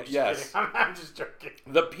 Yes. I'm just joking.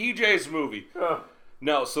 The PJ's movie.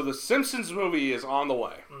 No, so the Simpsons movie is on the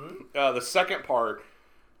way. Mm-hmm. The second part,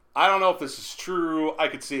 I don't know if this is true. I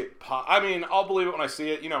could see it. I'll believe it when I see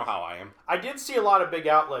it. You know how I am. I did see a lot of big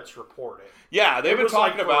outlets report it. Yeah, they've been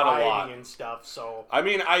talking about it a lot and stuff. So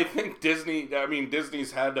I think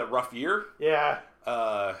Disney's had a rough year. Yeah.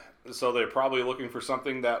 So they're probably looking for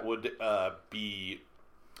something that would be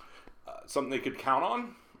something they could count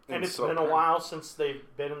on. And it's been a while since they've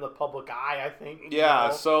been in the public eye, I think.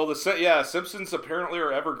 Yeah, so Simpsons apparently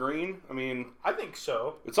are evergreen. I mean... I think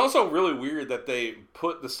so. It's also really weird that they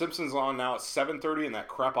put The Simpsons on now at 7:30 and that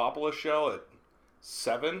Crapopolis show at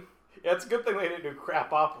 7. Yeah, it's a good thing they didn't do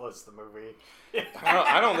Crapopolis, the movie.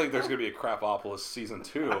 I don't think there's going to be a Crapopolis season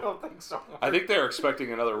 2. I don't think so. I think they're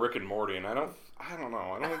expecting another Rick and Morty, and I don't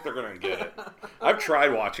know. I don't think they're going to get it. I've tried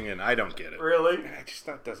watching it, and I don't get it. Really?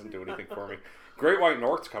 That doesn't do anything for me. Great White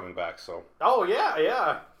North's coming back, so... Oh,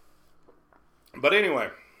 yeah. But anyway.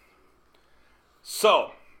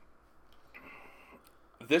 So.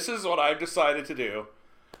 This is what I've decided to do.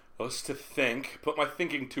 Was to put my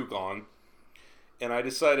thinking toque on. And I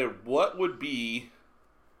decided what would be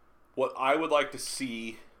what I would like to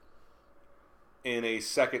see in a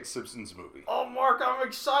second Simpsons movie. Oh, Mark, I'm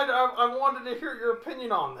excited. I wanted to hear your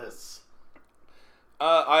opinion on this.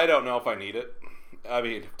 I don't know if I need it. I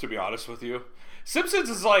mean, to be honest with you. Simpsons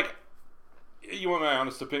is like... You want my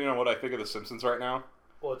honest opinion on what I think of The Simpsons right now?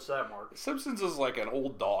 What's that, Mark? Simpsons is like an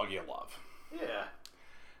old dog you love. Yeah.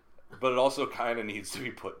 But it also kind of needs to be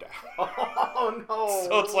put down. Oh, no.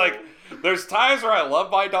 So it's like, there's times where I love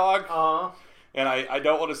my dog, Uh-huh. and I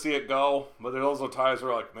don't want to see it go, but there's also times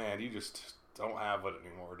where like, man, you just don't have it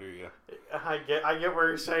anymore, do you? I get what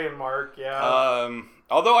you're saying, Mark, yeah.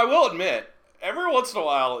 Although I will admit, every once in a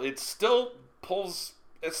while, it still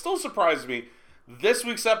surprises me. This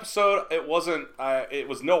week's episode, it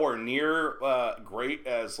was nowhere near great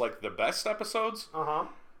as like the best episodes. Uh-huh.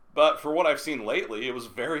 But for what I've seen lately, it was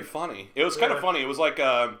very funny. It was kind of funny. It was like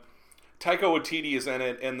Taika Waititi is in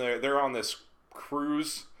it, and they're on this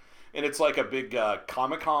cruise, and it's like a big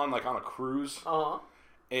Comic-Con, like on a cruise. Uh-huh.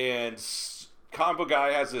 And comic book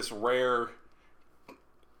guy has this rare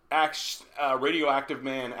Radioactive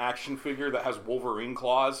Man action figure that has Wolverine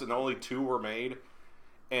claws, and only 2 were made.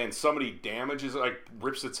 And somebody damages it, like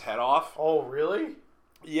rips its head off. Oh, really?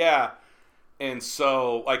 Yeah. And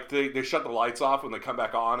so, like, they shut the lights off. When they come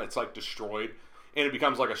back on, it's, like, destroyed. And it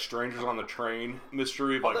becomes, like, a strangers on the train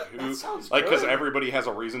mystery of, like, that sounds like, because good. everybody has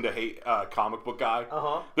a reason to hate comic book guy.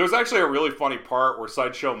 Uh-huh. There was actually a really funny part where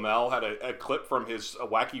Sideshow Mel had a clip from his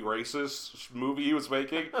Wacky Races movie he was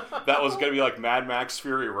making that was going to be, like, Mad Max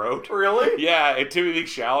Fury Road. Really? Yeah, and Timothy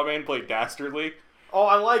Chalamet played Dastardly. Oh,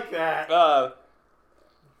 I like that.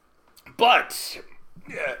 But...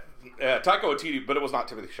 Yeah, Taika Waititi, but it was not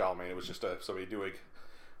Timothy Chalamet. It was just somebody doing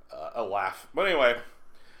a laugh. But anyway,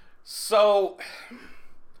 so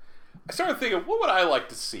I started thinking, what would I like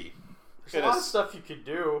to see? There's a lot of stuff you could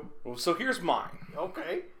do. So here's mine.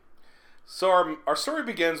 Okay. So our story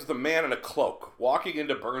begins with a man in a cloak walking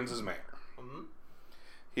into Burns' manor. Mm-hmm.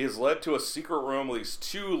 He is led to a secret room with these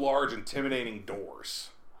two large, intimidating doors.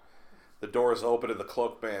 The doors open and the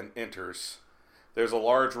cloaked man enters. There's a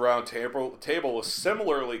large round table with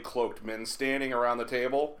similarly cloaked men standing around the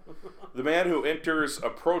table. The man who enters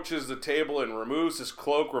approaches the table and removes his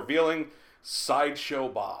cloak, revealing Sideshow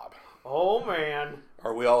Bob. Oh, man.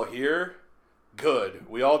 Are we all here? Good.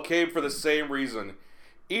 We all came for the same reason.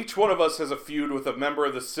 Each one of us has a feud with a member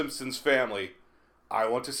of the Simpsons family. I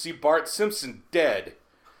want to see Bart Simpson dead.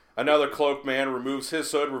 Another cloaked man removes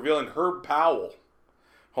his hood, revealing Herb Powell.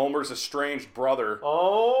 Homer's estranged brother.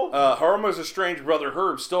 Homer's estranged brother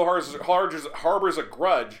Herb still harbors a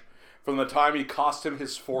grudge from the time he cost him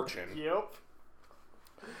his fortune. Yep.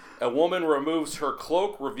 A woman removes her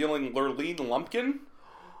cloak, revealing Lurleen Lumpkin.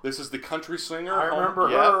 This is the country singer. I remember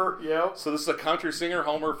her. Yep. So this is a country singer.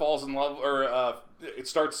 Homer falls in love, or it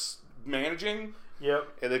starts managing. Yep.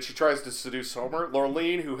 And then she tries to seduce Homer.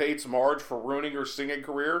 Lurleen, who hates Marge for ruining her singing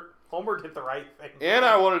career. Homer did the right thing. And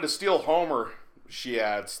I wanted to steal Homer, she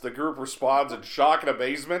adds. The group responds in shock and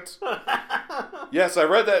amazement. Yes, I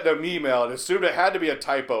read that in an email and assumed it had to be a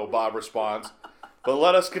typo, Bob responds. But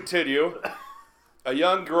let us continue. A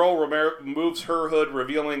young girl removes her hood,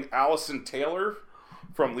 revealing Allison Taylor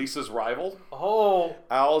from Lisa's rival. Oh.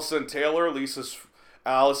 Allison Taylor, Lisa's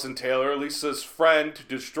friend,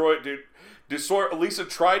 Lisa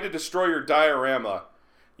tried to destroy your diorama.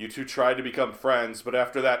 You two tried to become friends, but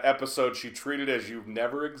after that episode, she treated as you've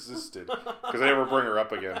never existed. Because they never bring her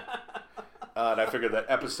up again. And I figured that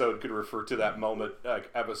episode could refer to that moment,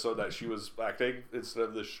 episode that she was acting instead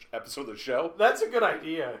of the episode of the show. That's a good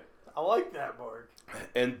idea. I like that, Mark.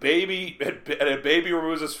 And baby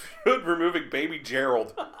removes his food, removing baby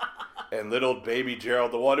Gerald. And little baby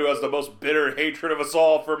Gerald, the one who has the most bitter hatred of us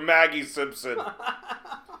all for Maggie Simpson.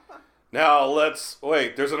 Now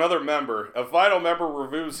there's another member. A final member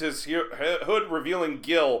removes his hood, revealing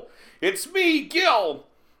Gil. It's me, Gil!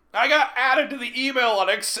 I got added to the email on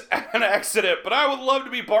an accident, but I would love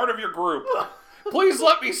to be part of your group. Please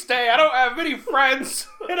let me stay. I don't have many friends,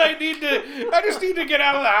 and I just need to get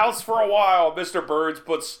out of the house for a while. Mr. Burns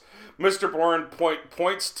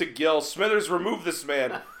points to Gil. Smithers, remove this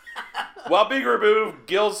man. While being removed,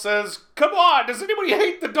 Gil says, "Come on, does anybody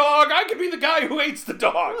hate the dog? I can be the guy who hates the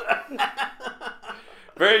dog."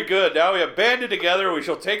 Very good. Now we have banded together. We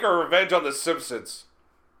shall take our revenge on the Simpsons.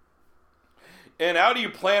 And how do you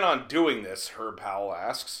plan on doing this? Herb Powell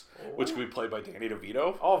asks, which can be played by Danny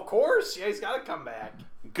DeVito. Oh, of course. Yeah, he's got to come back.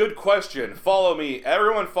 Good question. Follow me.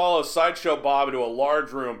 Everyone follows Sideshow Bob into a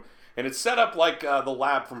large room, and it's set up like the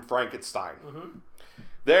lab from Frankenstein. Mm-hmm.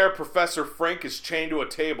 There, Professor Frank is chained to a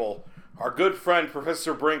table. Our good friend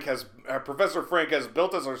Professor Frank has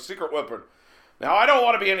built us our secret weapon. Now, I don't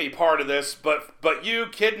want to be any part of this, but you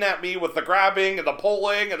kidnapped me with the grabbing and the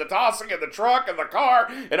pulling and the tossing and the truck and the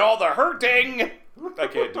car and all the hurting. I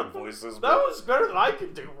can't do voices. That was better than I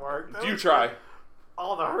could do, Mark. You try.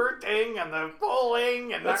 All the hurting and the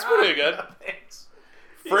pulling and that's pretty good. It's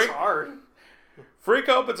hard. Frank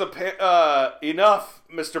opens enough,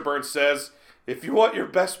 Mr. Burns says. If you want your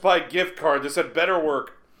Best Buy gift card, this had better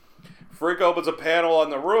work. Frank opens a panel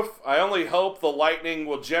on the roof. I only hope the lightning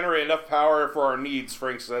will generate enough power for our needs,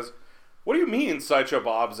 Frank says. What do you mean, Sideshow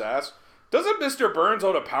Bob's asks. Doesn't Mr. Burns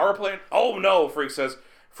own a power plant? Oh no, Frank says.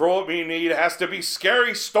 For what we need has to be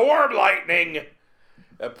scary storm lightning.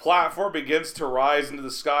 A platform begins to rise into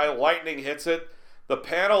the sky. Lightning hits it. The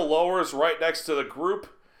panel lowers right next to the group.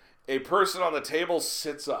 A person on the table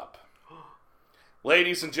sits up.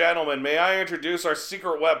 Ladies and gentlemen, may I introduce our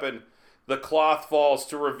secret weapon? The cloth falls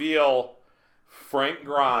to reveal Frank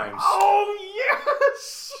Grimes. Oh,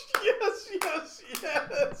 yes! Yes!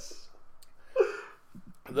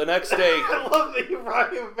 The next day... I love that you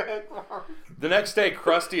brought him back, Mark. The next day,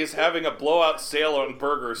 Krusty is having a blowout sale on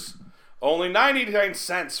burgers. Only 99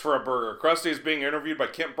 cents for a burger. Krusty is being interviewed by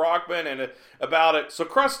Kent Brockman and about it. So,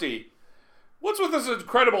 Krusty, what's with this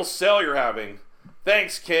incredible sale you're having?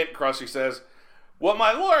 Thanks, Kent, Krusty says. What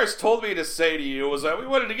my lawyers told me to say to you was that we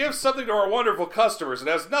wanted to give something to our wonderful customers. It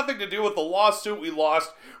has nothing to do with the lawsuit we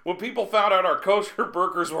lost when people found out our kosher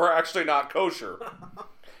burgers were actually not kosher.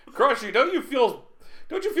 Krusty, don't you feel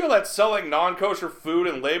that selling non-kosher food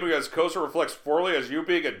and labeling it as kosher reflects poorly as you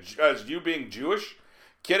being Jewish?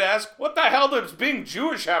 Kid asks, what the hell does being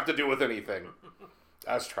Jewish have to do with anything?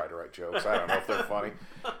 I was trying to write jokes. I don't know if they're funny.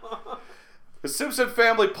 The Simpson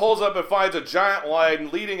family pulls up and finds a giant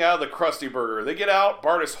line leading out of the Krusty Burger. They get out.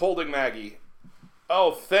 Bart is holding Maggie.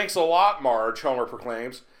 Oh, thanks a lot, Marge, Homer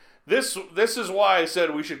proclaims. This is why I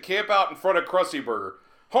said we should camp out in front of Krusty Burger.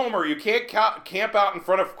 Homer, you can't camp out in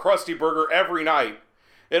front of Krusty Burger every night.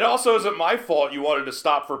 It also isn't my fault you wanted to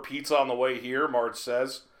stop for pizza on the way here, Marge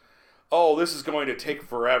says. Oh, this is going to take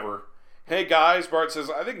forever. Hey guys, Bart says,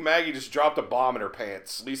 I think Maggie just dropped a bomb in her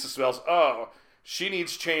pants. Lisa smells, oh, she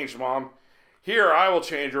needs change, Mom. Here, I will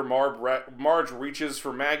change her. Marge reaches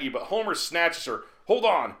for Maggie, but Homer snatches her. Hold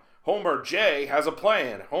on. Homer J has a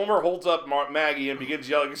plan. Homer holds up Maggie and begins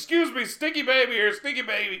yelling, excuse me, stinky baby here, stinky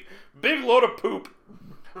baby. Big load of poop.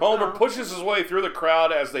 Homer pushes his way through the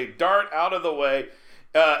crowd as they dart out of the way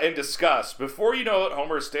in disgust. Before you know it,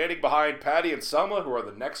 Homer is standing behind Patty and Selma, who are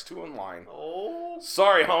the next two in line. Oh.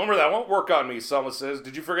 Sorry, Homer, that won't work on me, Selma says.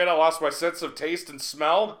 Did you forget I lost my sense of taste and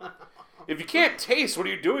smell? If you can't taste, what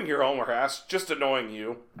are you doing here, Homer asks. Just annoying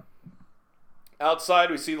you. Outside,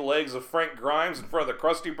 we see the legs of Frank Grimes in front of the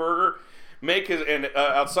Krusty Burger.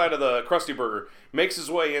 Outside of the Krusty Burger, makes his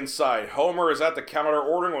way inside. Homer is at the counter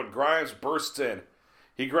ordering when Grimes bursts in.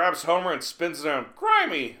 He grabs Homer and spins him.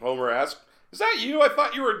 Grimey, Homer asks. Is that you? I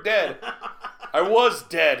thought you were dead. I was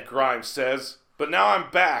dead, Grimes says. But now I'm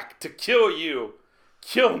back to kill you.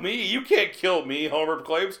 Kill me? You can't kill me, Homer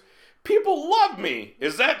proclaims. People love me.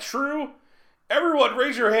 Is that true? Everyone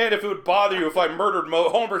raise your hand if it would bother you if I murdered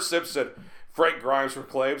Homer Simpson. Frank Grimes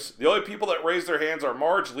proclaims. The only people that raise their hands are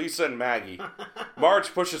Marge, Lisa, and Maggie.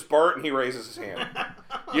 Marge pushes Bart and he raises his hand.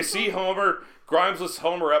 You see, Homer? Grimes lifts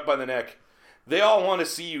Homer up by the neck. They all want to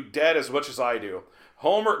see you dead as much as I do.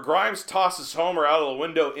 Grimes tosses Homer out of the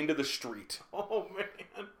window into the street. Oh,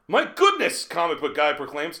 man. My goodness, comic book guy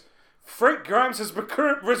proclaims. Frank Grimes has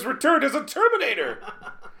returned as a Terminator.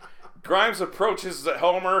 Grimes approaches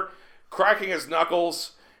Homer, cracking his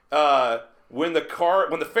knuckles. When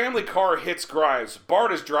the family car hits Grimes,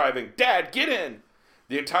 Bart is driving. Dad, get in!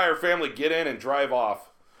 The entire family get in and drive off.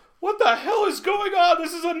 What the hell is going on?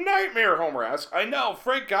 This is a nightmare, Homer asks. I know,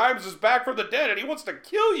 Frank Grimes is back from the dead and he wants to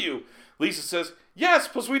kill you. Lisa says, yes,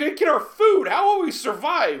 plus we didn't get our food. How will we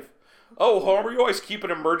survive? Oh, Homer, you always keep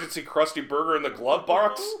an emergency Krusty Burger in the glove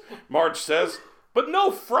box, Marge says. But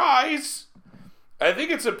no fries. I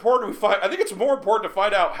think it's more important to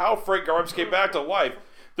find out how Frank Grimes came back to life.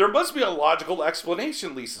 There must be a logical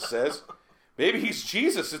explanation, Lisa says. Maybe he's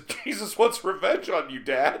Jesus, and Jesus wants revenge on you,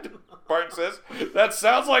 Dad, Bart says. That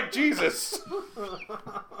sounds like Jesus.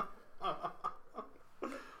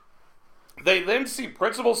 They then see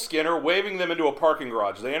Principal Skinner waving them into a parking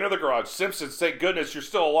garage. They enter the garage. Simpsons, thank goodness you're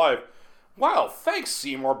still alive. Wow, thanks,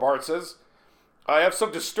 Seymour, Bart says. I have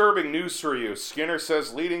some disturbing news for you, Skinner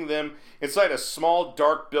says, leading them inside a small,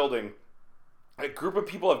 dark building. A group of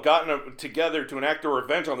people have gotten together to enact their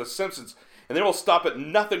revenge on the Simpsons, and they will stop at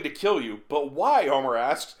nothing to kill you. But why, Homer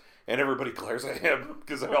asks, and everybody glares at him,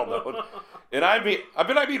 because they all know it. And I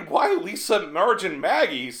mean, why Lisa, Marge, and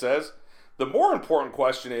Maggie, he says. The more important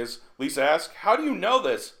question is, Lisa asks, how do you know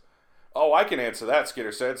this? Oh, I can answer that,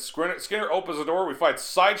 Skinner said. Skinner opens the door, we find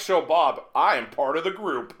Sideshow Bob. I am part of the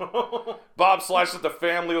group. Bob slashes at the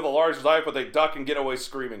family with a large knife, but they duck and get away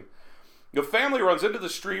screaming. The family runs into the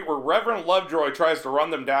street where Reverend Lovejoy tries to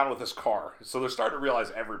run them down with his car. So they're starting to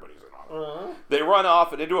realize everybody's in on it. Uh-huh. They run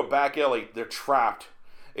off and into a back alley. They're trapped.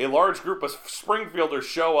 A large group of Springfielders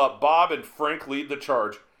show up. Bob and Frank lead the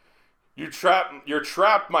charge. You're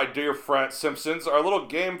trapped, my dear friend Simpsons. Our little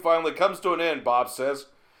game finally comes to an end, Bob says.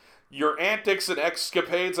 Your antics and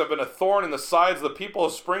escapades have been a thorn in the sides of the people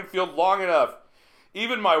of Springfield long enough.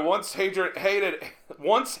 Even my once hated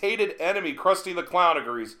enemy, Krusty the Clown,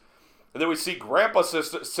 agrees. And then we see Grandpa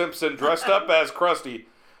Simpson dressed up as Krusty.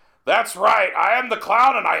 That's right, I am the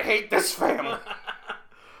clown and I hate this family.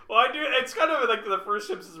 Well, I do. It's kind of like the first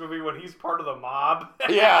Simpsons movie when he's part of the mob.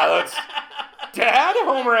 Yeah, that's... Dad,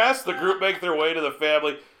 Homer asks. The group make their way to the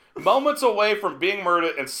family. Moments away from being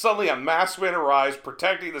murdered, and suddenly a masked man arrives,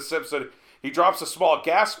 protecting the Simpson. He drops a small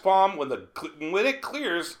gas bomb. When it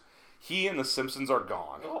clears, he and the Simpsons are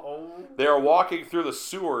gone. Uh-oh. They are walking through the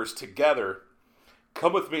sewers together.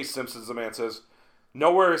 Come with me, Simpsons, the man says.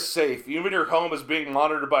 Nowhere is safe. Even your home is being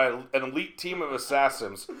monitored by an elite team of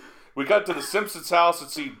assassins. We cut to the Simpsons' house and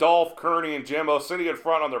see Dolph, Kearney, and Jimbo sitting in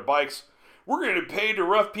front on their bikes. We're going to be paid to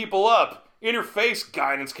rough people up. In your face,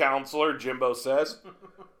 guidance counselor, Jimbo says.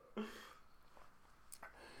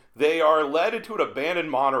 They are led into an abandoned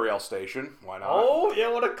monorail station. Why not? Oh,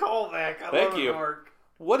 yeah, what a callback. Thank you. Mark.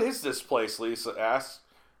 What is this place, Lisa asks.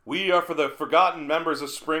 We are for the forgotten members of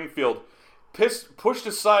Springfield. Pushed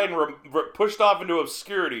aside and pushed off into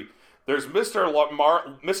obscurity. There's Mr.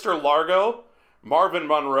 Largo, Marvin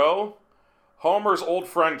Monroe, Homer's old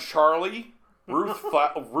friend Charlie, Ruth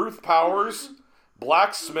Powers,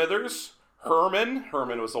 Black Smithers, Herman.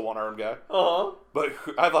 Herman was the one-armed guy. Uh-huh. But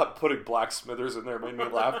I thought putting Black Smithers in there made me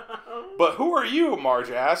laugh. But who are you, Marge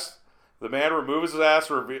asked. The man removes his ass,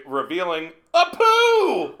 revealing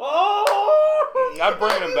Apu! Oh! I'm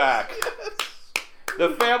bringing him back. Yes. The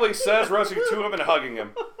family says, rushing to him and hugging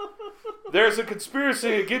him. There's a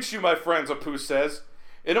conspiracy against you, my friends, Apu says.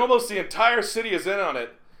 And almost the entire city is in on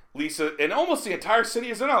it, Lisa. And almost the entire city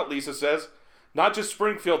is in on it, Lisa says. Not just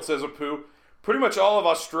Springfield, says Apu. Pretty much all of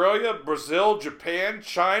Australia, Brazil, Japan,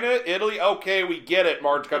 China, Italy. Okay, we get it,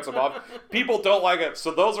 Marge cuts him off. People don't like it.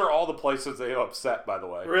 So those are all the places they upset, by the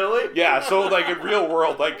way. Really? Yeah, so like in real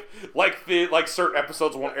world, like certain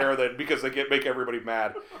episodes won't air then because they make everybody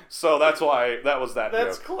mad. So that's why that was that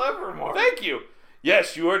That's joke. clever, Marge. Thank you.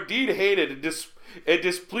 Yes, you are indeed hated and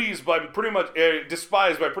displeased by pretty much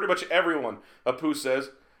despised by pretty much everyone, Apu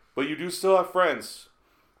says. But you do still have friends.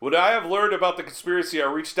 When I have learned about the conspiracy, I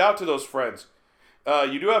reached out to those friends.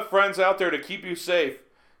 You do have friends out there to keep you safe.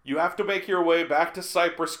 You have to make your way back to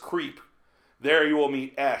Cypress Creek. There you will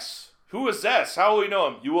meet S. Who is S? How will we know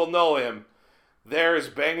him? You will know him. There is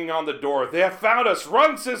banging on the door. They have found us.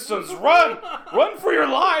 Run, citizens, run! Run for your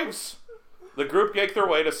lives! The group make their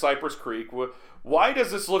way to Cypress Creek. Why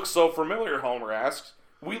does this look so familiar, Homer asks.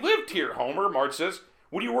 We lived here, Homer, Marge says,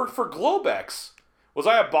 when you worked for Globex. Was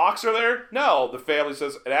I a boxer there? No, the family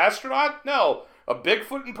says. An astronaut? No. A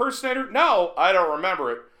Bigfoot impersonator? No, I don't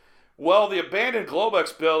remember it. Well, the abandoned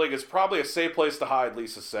Globex building is probably a safe place to hide,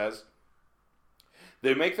 Lisa says.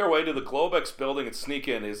 They make their way to the Globex building and sneak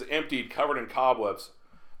in. It is emptied, covered in cobwebs.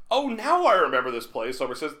 Oh, now I remember this place,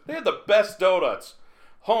 Homer says. They had the best donuts.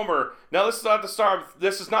 Homer, now this is not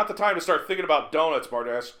the time to start thinking about donuts, Bart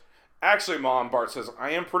asks. Actually, Mom, Bart says,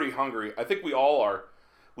 I am pretty hungry. I think we all are,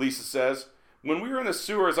 Lisa says. When we were in the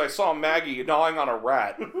sewers, I saw Maggie gnawing on a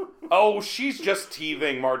rat. Oh, she's just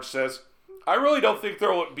teething, Marge says. I really don't think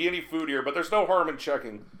there will be any food here, but there's no harm in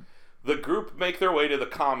checking. The group make their way to the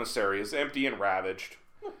commissary. It's empty and ravaged.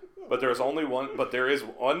 But there is one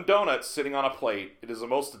donut sitting on a plate. It is the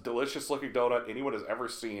most delicious-looking donut anyone has ever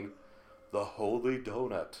seen. The Holy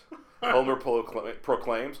Donut, Homer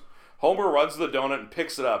proclaims. Homer runs to the donut and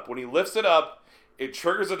picks it up. When he lifts it up, it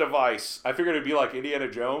triggers a device. I figured it'd be like Indiana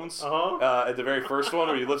Jones at the very first one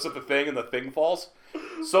where he lifts up the thing and the thing falls.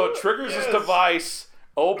 So it triggers this device,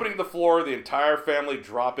 opening the floor. The entire family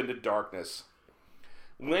drop into darkness.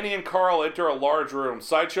 Lenny and Carl enter a large room.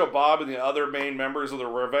 Sideshow Bob and the other main members of the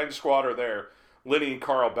Revenge Squad are there. Lenny and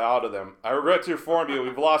Carl bow to them. I regret to inform you,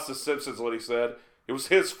 we've lost the Simpsons, Lenny said. It was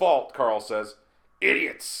his fault, Carl says.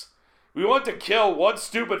 Idiots. We want to kill one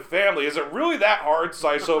stupid family. Is it really that hard,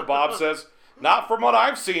 Sideshow Bob says. Not from what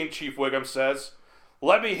I've seen, Chief Wiggum says.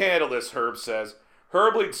 Let me handle this, Herb says.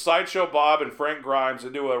 Herb leads Sideshow Bob and Frank Grimes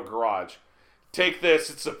into a garage. Take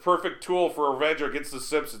this. It's the perfect tool for revenge against the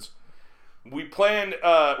Simpsons. We pan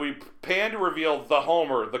to reveal the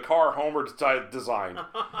Homer, the car Homer designed.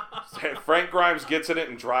 Frank Grimes gets in it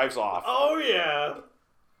and drives off. Oh, yeah.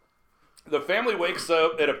 The family wakes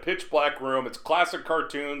up in a pitch-black room. It's classic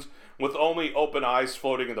cartoons with only open eyes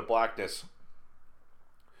floating in the blackness.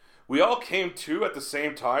 We all came to at the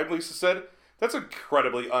same time, Lisa said. That's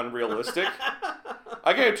incredibly unrealistic.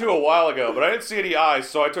 I came to a while ago, but I didn't see any eyes,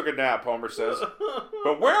 so I took a nap, Homer says.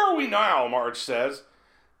 But where are we now, Marge says.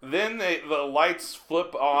 Then the lights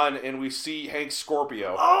flip on, and we see Hank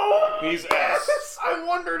Scorpio. Oh, he's yes! S. I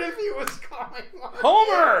wondered if he was coming.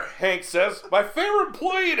 Homer, Hank says, my favorite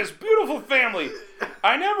employee and his beautiful family.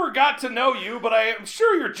 I never got to know you, but I am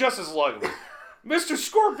sure you're just as lovely. Mr.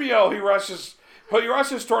 Scorpio, he rushes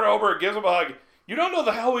toward Homer and gives him a hug. You don't know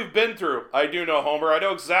the hell we've been through. I do know, Homer. I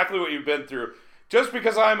know exactly what you've been through. Just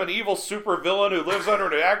because I'm an evil supervillain who lives under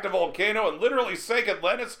an active volcano and literally sank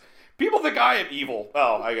Atlantis, people think I am evil.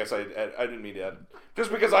 Oh, I guess I didn't mean that.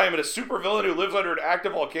 Just because I am a supervillain who lives under an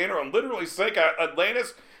active volcano and literally sank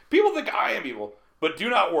Atlantis, people think I am evil. But do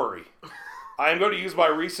not worry. I am going to use my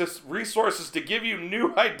resources to give you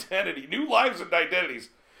new lives and identities.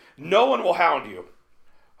 No one will hound you.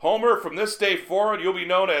 Homer, from this day forward, you'll be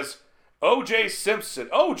known as O.J. Simpson.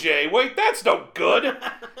 O.J., wait, that's no good.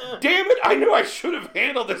 Damn it, I knew I should have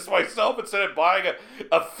handled this myself instead of buying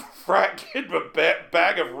a frat kid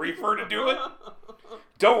bag of reefer to do it.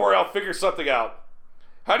 Don't worry, I'll figure something out.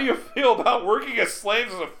 How do you feel about working as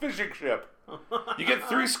slaves on a fishing ship? You get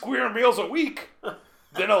 3 square meals a week.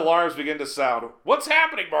 Then alarms begin to sound. What's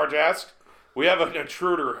happening, Marge asks. We have an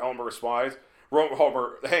intruder,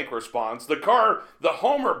 Hank responds. The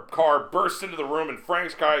Homer car bursts into the room and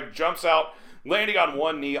Frank's car jumps out, landing on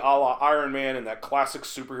one knee a la Iron Man in that classic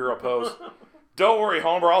superhero pose. Don't worry,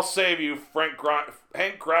 Homer, I'll save you,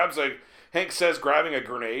 Hank says, grabbing a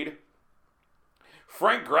grenade.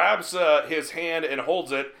 Frank grabs his hand and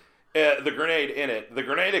holds it, the grenade in it. The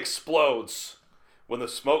grenade explodes. When the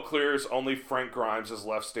smoke clears, only Frank Grimes is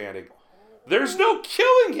left standing. There's no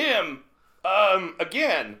killing him!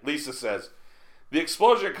 Again, Lisa says. The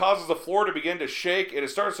explosion causes the floor to begin to shake, and it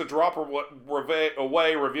starts to drop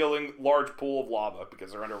away, revealing large pool of lava,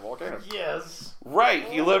 because they're under a volcano. Yes. Right,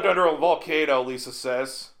 he lived under a volcano, Lisa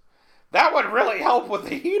says. That would really help with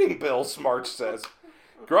the heating bills, Marge says.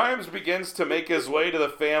 Grimes begins to make his way to the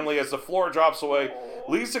family as the floor drops away.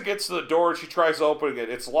 Lisa gets to the door and she tries opening it.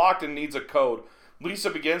 It's locked and needs a code.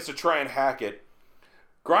 Lisa begins to try and hack it.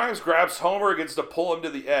 Grimes grabs Homer and begins to pull him to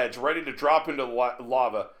the edge, ready to drop into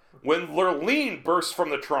lava, when Lurleen bursts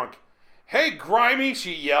from the trunk. Hey, Grimey,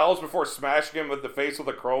 she yells before smashing him with the face with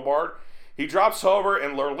a crowbar. He drops Homer,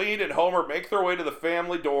 and Lurleen and Homer make their way to the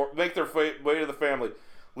family door.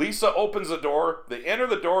 Lisa opens the door. They enter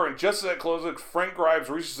the door, and just as it closes, Frank Grimes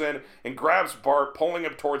reaches in and grabs Bart, pulling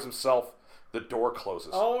him towards himself. The door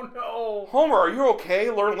closes. Oh, no. Homer, are you okay?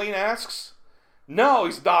 Lurleen asks. No,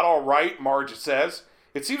 he's not all right, Marge says.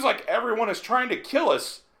 It seems like everyone is trying to kill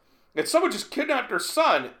us. And someone just kidnapped her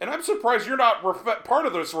son, and I'm surprised you're not part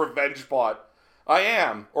of this revenge plot. I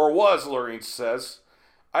am, or was, Lurleen says.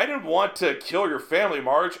 I didn't want to kill your family,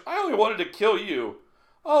 Marge. I only wanted to kill you.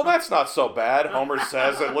 Oh, that's not so bad, Homer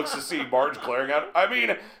says and looks to see Marge glaring at him. I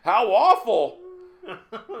mean, how awful.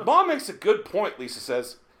 Mom makes a good point, Lisa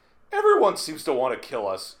says. Everyone seems to want to kill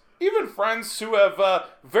us. Even friends who have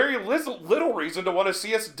very little reason to want to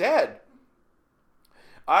see us dead.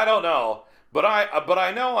 I don't know, but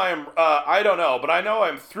I know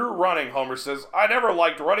I'm through running, Homer says. I never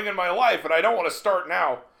liked running in my life, and I don't want to start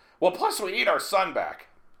now. Well, plus we need our son back.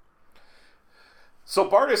 So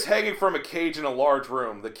Bart is hanging from a cage in a large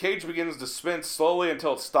room. The cage begins to spin slowly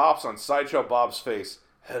until it stops on Sideshow Bob's face.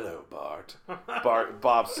 Hello, Bart.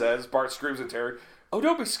 Bob says. Bart screams in terror. Oh,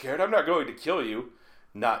 don't be scared. I'm not going to kill you.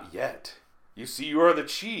 Not yet. You see, you are the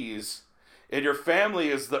cheese. And your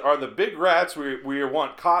family are the big rats we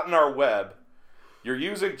want caught in our web. You're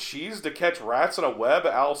using cheese to catch rats in a web?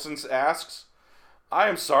 Allison asks. I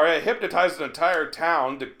am sorry. I hypnotized an entire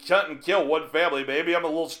town to cut and kill one family. Maybe I'm a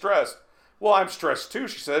little stressed. Well, I'm stressed too,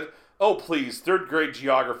 she said. Oh, please. Third grade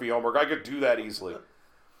geography homework. I could do that easily.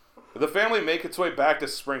 The family make its way back to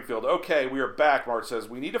Springfield. Okay, we are back, Marge says.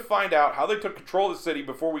 We need to find out how they took control of the city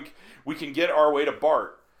before we can get our way to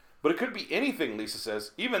Bart. But it could be anything, Lisa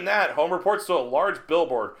says. Even that, Homer points to a large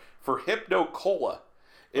billboard for Hypno Cola.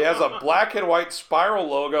 It has a black and white spiral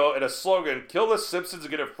logo and a slogan, kill the Simpsons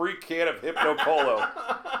and get a free can of Hypno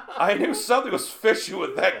Cola. I knew something was fishy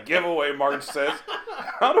with that giveaway, Marge says.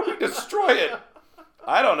 How do we destroy it?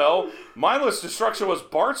 I don't know. Mindless destruction was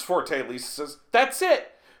Bart's forte, Lisa says. That's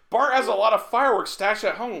it. Bart has a lot of fireworks stashed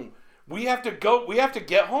at home. We have to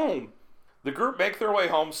get home. The group make their way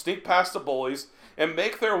home, sneak past the bullies, and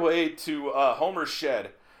make their way to Homer's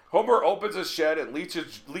shed. Homer opens his shed and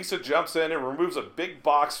Lisa jumps in and removes a big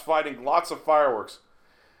box finding lots of fireworks.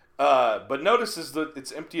 But notices that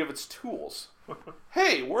it's empty of its tools.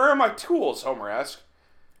 Hey, where are my tools? Homer asks.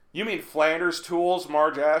 You mean Flanders' tools?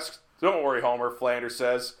 Marge asks. Don't worry, Homer, Flanders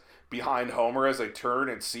says, behind Homer as they turn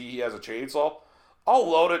and see he has a chainsaw. I'll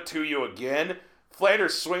load it to you again.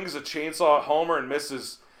 Flanders swings a chainsaw at Homer and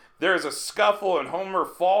misses. There is a scuffle and Homer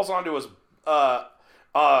falls,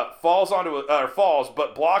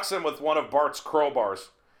 but blocks him with one of Bart's crowbars.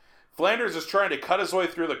 Flanders is trying to cut his way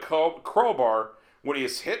through the crowbar when he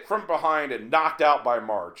is hit from behind and knocked out by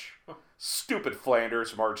Marge. Stupid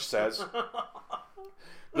Flanders, Marge says.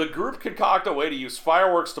 The group concoct a way to use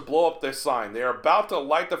fireworks to blow up this sign. They are about to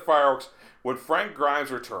light the fireworks when Frank Grimes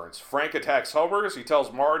returns. Frank attacks Homer as he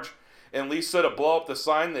tells Marge and Lisa to blow up the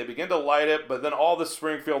sign. They begin to light it, but then all the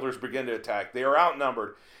Springfielders begin to attack. They are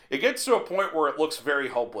outnumbered. It gets to a point where it looks very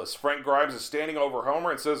hopeless. Frank Grimes is standing over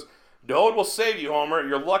Homer and says, No one will save you, Homer.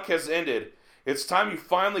 Your luck has ended. It's time you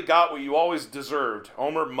finally got what you always deserved.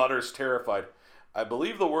 Homer mutters, terrified. I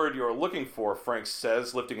believe the word you are looking for, Frank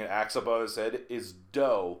says, lifting an axe above his head, is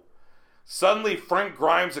dough. Suddenly, Frank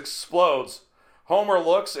Grimes explodes. Homer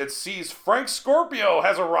looks and sees Frank Scorpio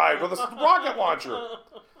has arrived with a rocket launcher.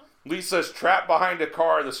 Lisa's trapped behind a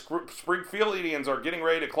car. The Springfieldians are getting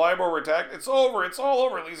ready to climb over attack. It's over. It's all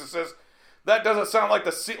over, Lisa says. That doesn't sound like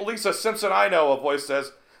the Lisa Simpson I know, a voice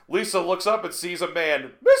says. Lisa looks up and sees a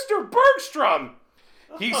man. Mr. Bergstrom!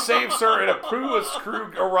 He saves her and a crew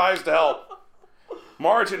arrives to help.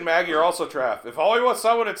 Marge and Maggie are also trapped. If only was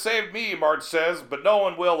someone had saved me, Marge says, but no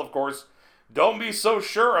one will, of course. Don't be so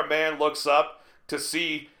sure, a man looks up to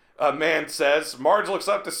see A man says. Marge looks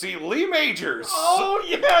up to see Lee Majors. Oh,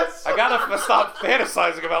 yes! I gotta stop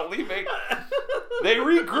fantasizing about Lee Majors. They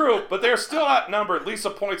regroup, but they're still outnumbered.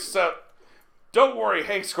 Lisa points out, don't worry,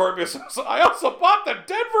 Hank Scorpio says, I also bought the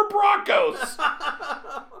Denver Broncos.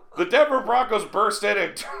 The Denver Broncos burst in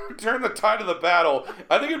and turn the tide of the battle.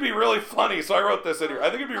 I think it'd be really funny, so I wrote this in here. I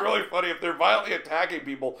think it'd be really funny if they're violently attacking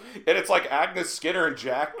people, and it's like Agnes Skinner and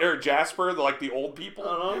Jasper, like the old people.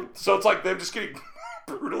 Uh-huh. So it's like them just getting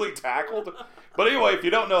brutally tackled. But anyway, if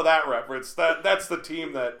you don't know that reference, that's the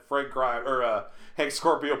team that Hank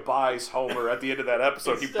Scorpio buys Homer at the end of that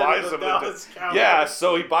episode. He buys them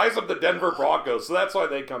so he buys them the Denver Broncos. So that's why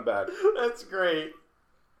they come back. That's great.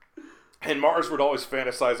 And Marge would always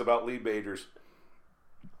fantasize about Lee Majors.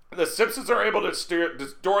 The Simpsons are able to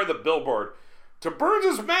destroy the billboard. To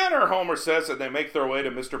Burns' manor, Homer says, and they make their way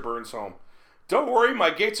to Mr. Burns' home. Don't worry,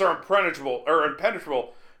 my gates are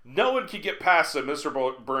impenetrable. No one can get past them,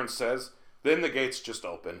 Mr. Burns says. Then the gates just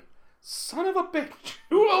open. Son of a bitch.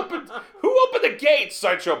 Who opened the gates?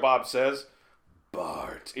 Sideshow Bob says.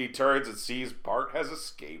 Bart. He turns and sees Bart has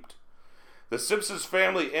escaped. The Simpsons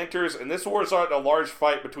family enters, and this wears out a large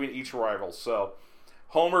fight between each rival. So,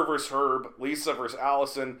 Homer versus Herb, Lisa versus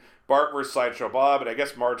Allison, Bart versus Sideshow Bob, and I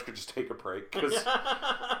guess Marge could just take a break because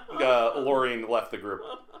Lorraine left the group.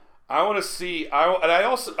 I want to see.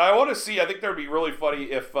 I think that would be really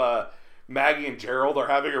funny if Maggie and Gerald are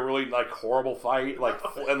having a really horrible fight,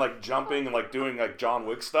 and jumping and doing John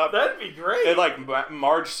Wick stuff. That'd be great. And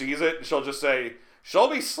Marge sees it, and she'll just say, "She'll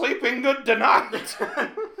be sleeping good tonight."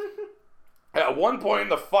 At one point in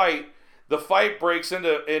the fight breaks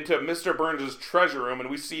into Mr. Burns' treasure room, and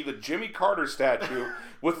we see the Jimmy Carter statue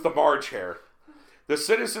with the Marge hair. The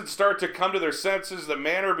citizens start to come to their senses, the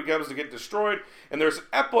manor begins to get destroyed, and there's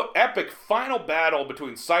epic final battle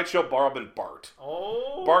between Sideshow Bob and Bart.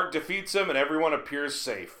 Oh. Bart defeats him, and everyone appears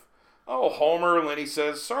safe. Oh, Homer, Lenny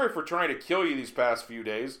says, sorry for trying to kill you these past few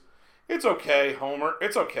days. It's okay, Homer,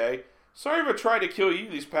 it's okay. Sorry for trying to kill you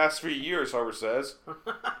these past few years, Homer says.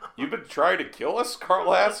 You've been trying to kill us?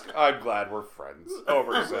 Carl asks. I'm glad we're friends,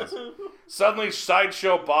 Homer says. Suddenly,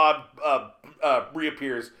 Sideshow Bob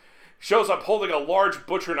reappears, shows up holding a large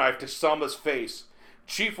butcher knife to Selma's face.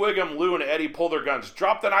 Chief Wiggum, Lou, and Eddie pull their guns.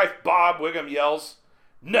 Drop the knife, Bob, Wiggum yells.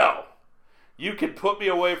 No! You can put me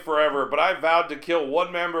away forever, but I vowed to kill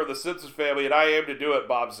one member of the Simpsons family, and I aim to do it,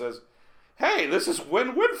 Bob says. Hey, this is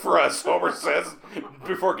win-win for us, Homer says,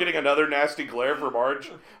 before getting another nasty glare from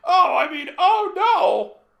Marge. Oh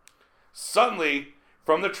no! Suddenly,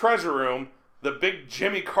 from the treasure room, the big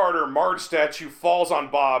Jimmy Carter Marge statue falls on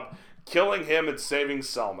Bob, killing him and saving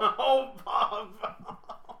Selma. Oh, Bob!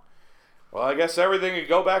 Well, I guess everything can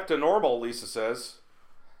go back to normal, Lisa says.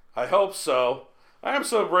 I hope so. I am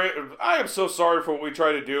so sorry for what we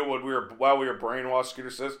tried to do while we were brainwashed, Skeeter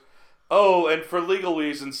says. Oh, and for legal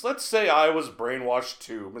reasons, let's say I was brainwashed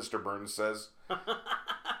too, Mr. Burns says.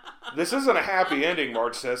 This isn't a happy ending,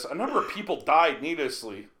 Marge says. A number of people died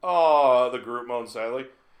needlessly. Oh, the group moans sadly.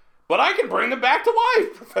 But I can bring them back to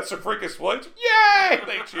life, Professor Frink explains. Yay!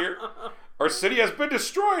 They cheer. Our city has been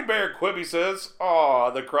destroyed, Mayor Quibby says.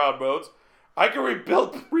 Oh, the crowd moans. I can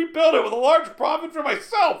rebuild it with a large profit for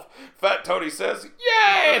myself, Fat Tony says.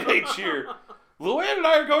 Yay! They cheer. Luann and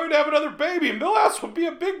I are going to have another baby, and Millhouse will be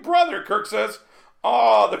a big brother, Kirk says.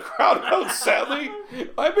 Oh, the crowd moans sadly.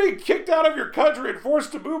 I'm being kicked out of your country and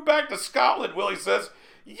forced to move back to Scotland, Willie says.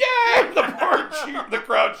 Yay! The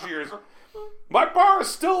crowd cheers. My bar is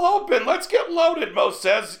still open. Let's get loaded, Mo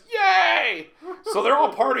says. Yay! So they're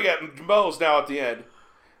all partying at Mo's now at the end.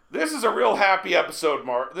 This is a real happy episode,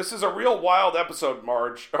 This is a real wild episode,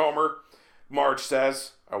 Homer. Marge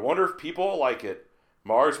says. I wonder if people will like it.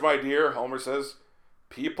 Marge, my dear, Homer says,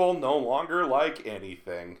 people no longer like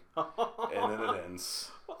anything. And then it ends.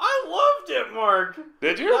 I loved it, Mark.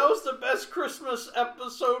 Did you? That was the best Christmas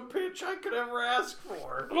episode pitch I could ever ask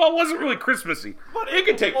for. Well, it wasn't really Christmassy. But it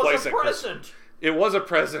could take place at Christmas. Present. It was a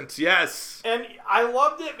present, yes. And I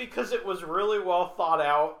loved it because it was really well thought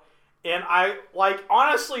out. And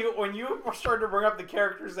honestly, when you started to bring up the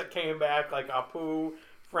characters that came back, like Apu,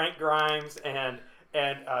 Frank Grimes, and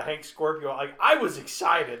Hank Scorpio, I was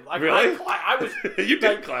excited. Really? I was. You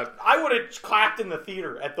did clap. I would have clapped in the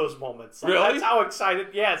theater at those moments. Really? That's how excited.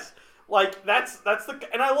 Yes. That's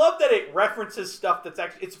and I love that it references stuff that's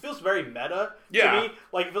actually. It feels very meta to me.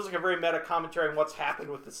 It feels like a very meta commentary on what's happened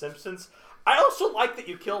with The Simpsons. I also like that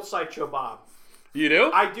you kill Sideshow Bob. You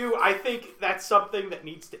do? I do. I think that's something that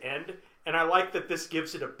needs to end. And I like that this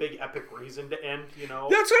gives it a big epic reason to end, That's kind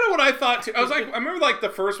of what I thought, too. I remember, the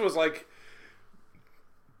first was, I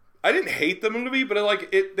didn't hate the movie,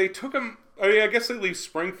 but, they took him, I guess they leave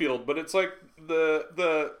Springfield, but it's,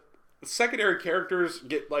 the secondary characters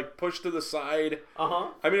get like pushed to the side.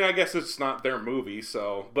 I mean, I guess it's not their movie,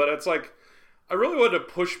 so but it's like I really wanted to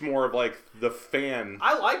push more of like the fan.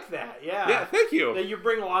 I like that. Yeah. Yeah. Thank you. That you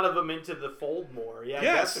bring a lot of them into the fold more. Yeah.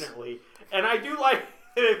 Yes. Definitely. And I do like.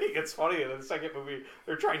 I think it's funny in the second movie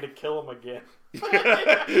they're trying to kill him again.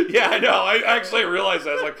 Yeah, I know. I actually realized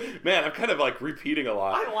that. I was like, man, I'm kind of like repeating a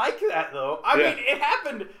lot. I like that though. I mean, it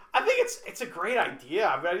happened. I think it's a great idea.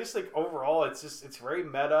 I mean, I just think overall it's very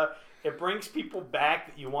meta. It brings people back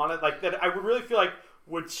that you wanted, like that. I would really feel like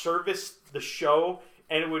would service the show,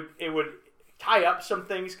 and it would tie up some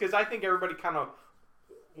things because I think everybody kind of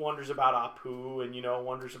wonders about Apu and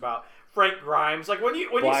wonders about Frank Grimes. Like when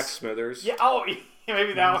Black Smithers. Yeah. Oh.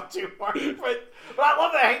 Maybe that one too, Mark. But I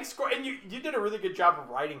love that Hank Scorpio, and you did a really good job of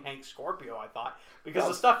writing Hank Scorpio, I thought, because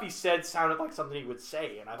the stuff he said sounded like something he would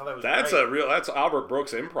say, and I thought that was great. That's Albert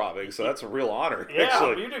Brooks improving, so that's a real honor. Yeah,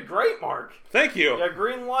 actually. You did great, Mark. Thank you. Yeah,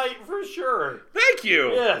 green light for sure. Thank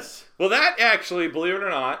you. Yes. Well, that actually, believe it or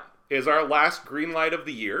not, is our last green light of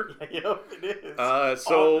the year. Yep, it is.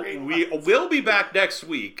 So we will be back next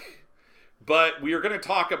week. But we are going to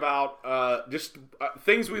talk about just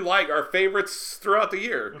things we like, our favorites throughout the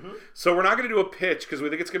year. Mm-hmm. So we're not going to do a pitch because we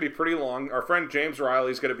think it's going to be pretty long. Our friend James Riley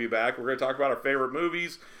is going to be back. We're going to talk about our favorite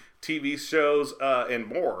movies, TV shows, and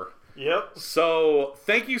more. Yep. So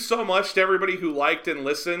thank you so much to everybody who liked and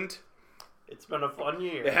listened. It's been a fun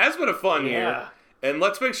year. It has been a fun year. And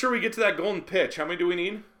let's make sure we get to that golden pitch. How many do we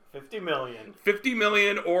need? 50 million. 50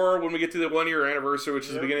 million, or when we get to the 1 year anniversary, which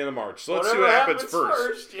is the beginning of March. So let's see what happens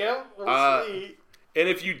first. Yeah, we'll see. And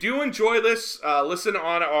if you do enjoy this, listen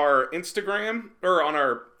on our Instagram, or on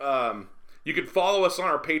our, you can follow us on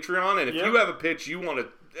our Patreon, and if you have a pitch you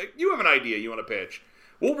have an idea you want to pitch,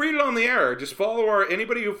 we'll read it on the air. Just follow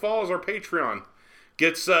anybody who follows our Patreon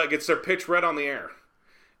gets their pitch read on the air.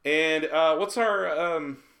 And what's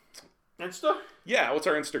our, Insta? Yeah, what's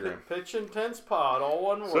our Instagram? Pitch Intense Pod, all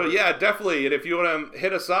one word. So yeah, definitely. And if you want to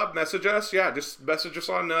hit us up, message us. Yeah, just message us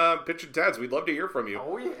on Pitch Intense. We'd love to hear from you.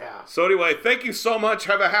 Oh yeah. So anyway, thank you so much.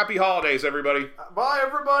 Have a happy holidays, everybody. Bye,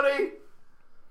 everybody.